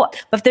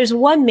throughout, but if there's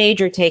one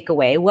major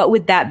takeaway, what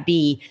would that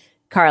be,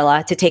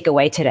 Carla, to take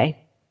away today?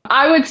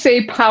 I would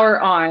say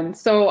power on.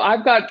 So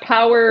I've got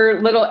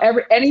power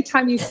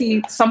anytime you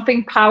see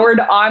something powered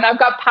on, I've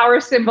got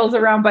power symbols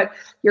around, but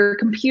your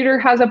computer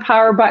has a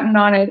power button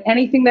on it.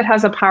 Anything that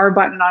has a power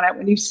button on it,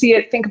 when you see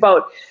it, think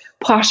about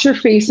posture,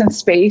 face, and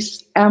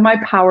space. Am I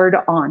powered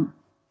on?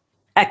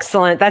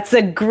 Excellent. That's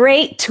a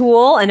great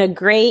tool and a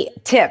great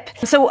tip.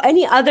 So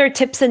any other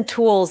tips and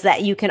tools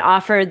that you can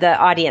offer the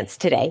audience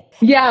today?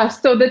 Yeah.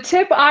 So the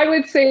tip I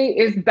would say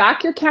is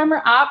back your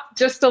camera up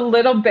just a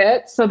little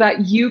bit so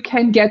that you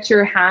can get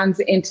your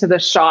hands into the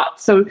shot.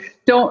 So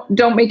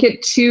don't make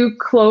it too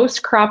close,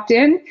 cropped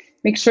in.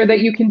 Make sure that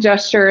you can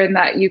gesture and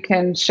that you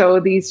can show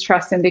these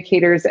trust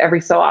indicators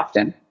every so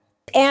often.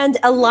 And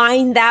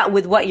align that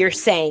with what you're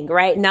saying,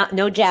 right?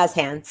 No jazz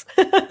hands.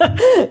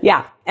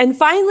 Yeah. And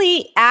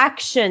finally,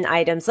 action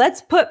items.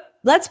 Let's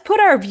put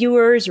our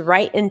viewers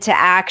right into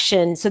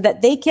action so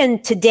that they can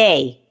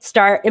today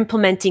start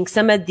implementing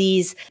some of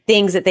these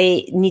things that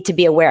they need to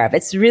be aware of.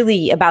 It's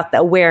really about the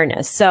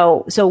awareness.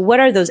 So what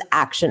are those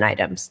action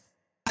items?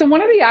 So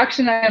one of the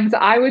action items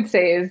I would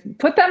say is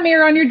put that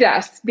mirror on your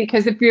desk,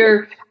 because if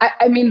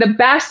the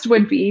best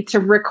would be to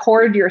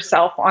record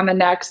yourself on the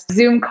next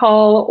Zoom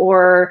call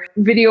or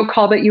video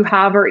call that you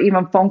have, or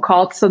even phone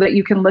call, so that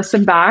you can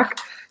listen back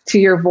to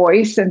your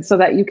voice and so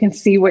that you can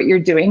see what you're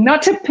doing.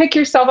 Not to pick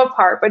yourself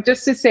apart, but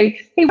just to say,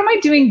 hey, what am I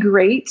doing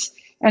great?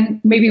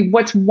 And maybe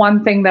what's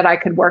one thing that I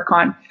could work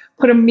on?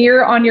 Put a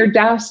mirror on your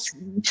desk,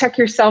 check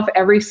yourself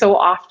every so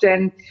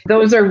often.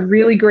 Those are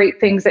really great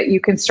things that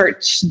you can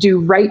start to do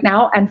right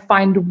now, and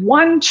find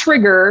one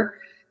trigger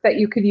that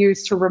you could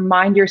use to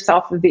remind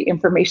yourself of the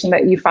information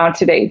that you found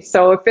today.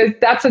 So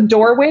if that's a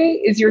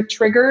doorway is your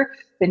trigger,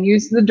 then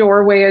use the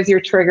doorway as your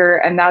trigger.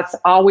 And that's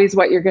always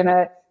what you're going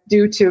to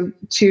do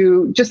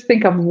to just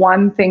think of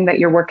one thing that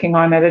you're working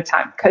on at a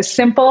time. Because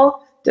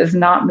simple does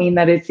not mean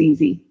that it's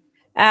easy.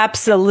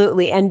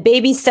 Absolutely. And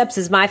baby steps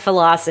is my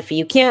philosophy.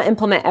 You can't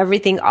implement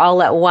everything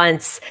all at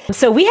once.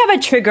 So we have a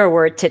trigger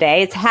word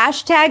today. It's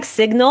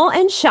 #signal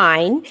and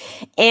shine.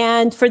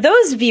 And for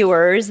those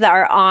viewers that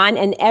are on,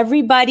 and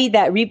everybody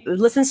that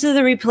listens to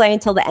the replay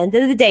until the end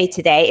of the day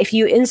today, if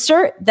you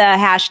insert the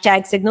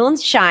 #signal and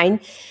shine,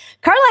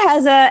 Carla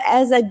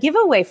has a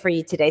giveaway for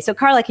you today. So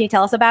Carla, can you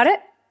tell us about it?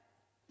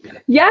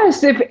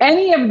 Yes, if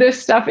any of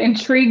this stuff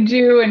intrigued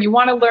you and you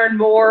want to learn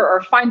more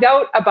or find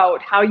out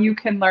about how you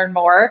can learn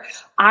more,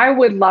 I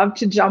would love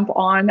to jump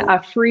on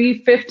a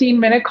free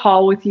 15-minute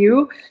call with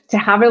you to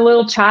have a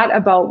little chat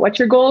about what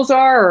your goals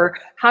are or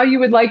how you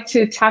would like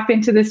to tap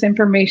into this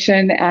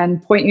information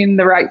and point you in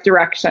the right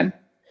direction.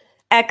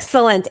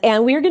 Excellent.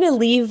 And we're going to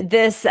leave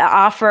this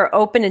offer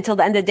open until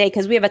the end of the day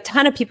because we have a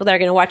ton of people that are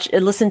going to watch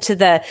and listen to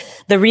the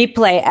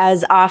replay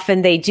as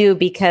often they do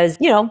because,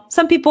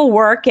 some people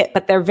work it,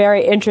 but they're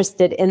very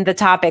interested in the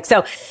topic.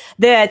 So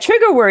the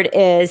trigger word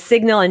is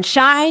signal and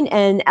shine,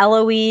 and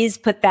Eloise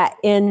put that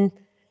in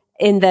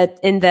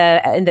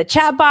the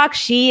chat box.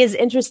 She is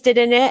interested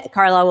in it.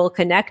 Carla will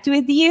connect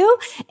with you,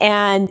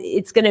 and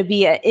it's going to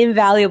be an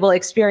invaluable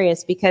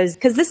experience because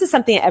this is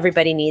something that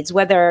everybody needs,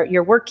 whether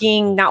you're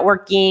working, not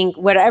working,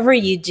 whatever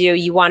you do,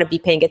 you want to be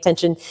paying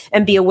attention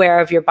and be aware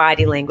of your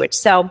body language.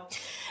 So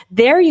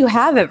there you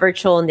have it,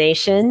 Virtual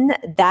Nation.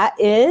 That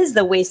is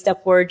the Waist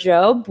Up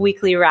Wardrobe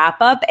weekly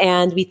wrap up.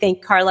 And we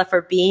thank Carla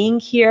for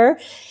being here.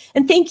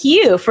 And thank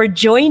you for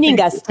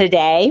joining us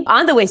today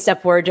on the Waist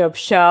Up Wardrobe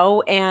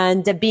show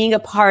and being a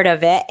part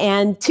of it.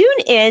 And tune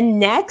in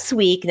next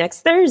week, next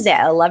Thursday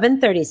at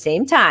 11:30,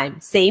 same time,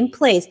 same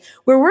place,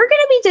 where we're going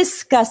to be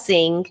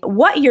discussing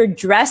what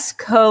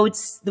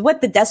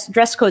the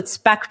dress code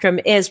spectrum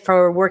is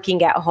for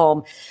working at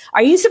home.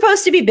 Are you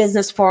supposed to be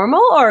business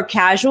formal or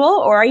casual,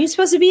 or are you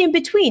supposed to be in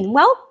between?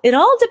 Well, it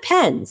all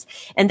depends.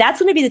 And that's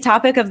going to be the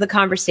topic of the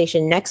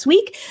conversation next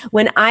week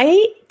when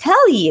I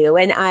tell you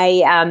and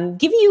I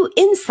give you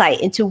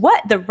insight into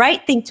what the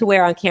right thing to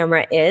wear on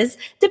camera is,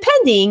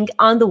 depending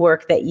on the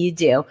work that you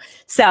do.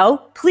 So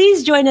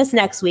please join us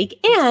next week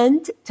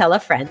and tell a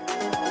friend.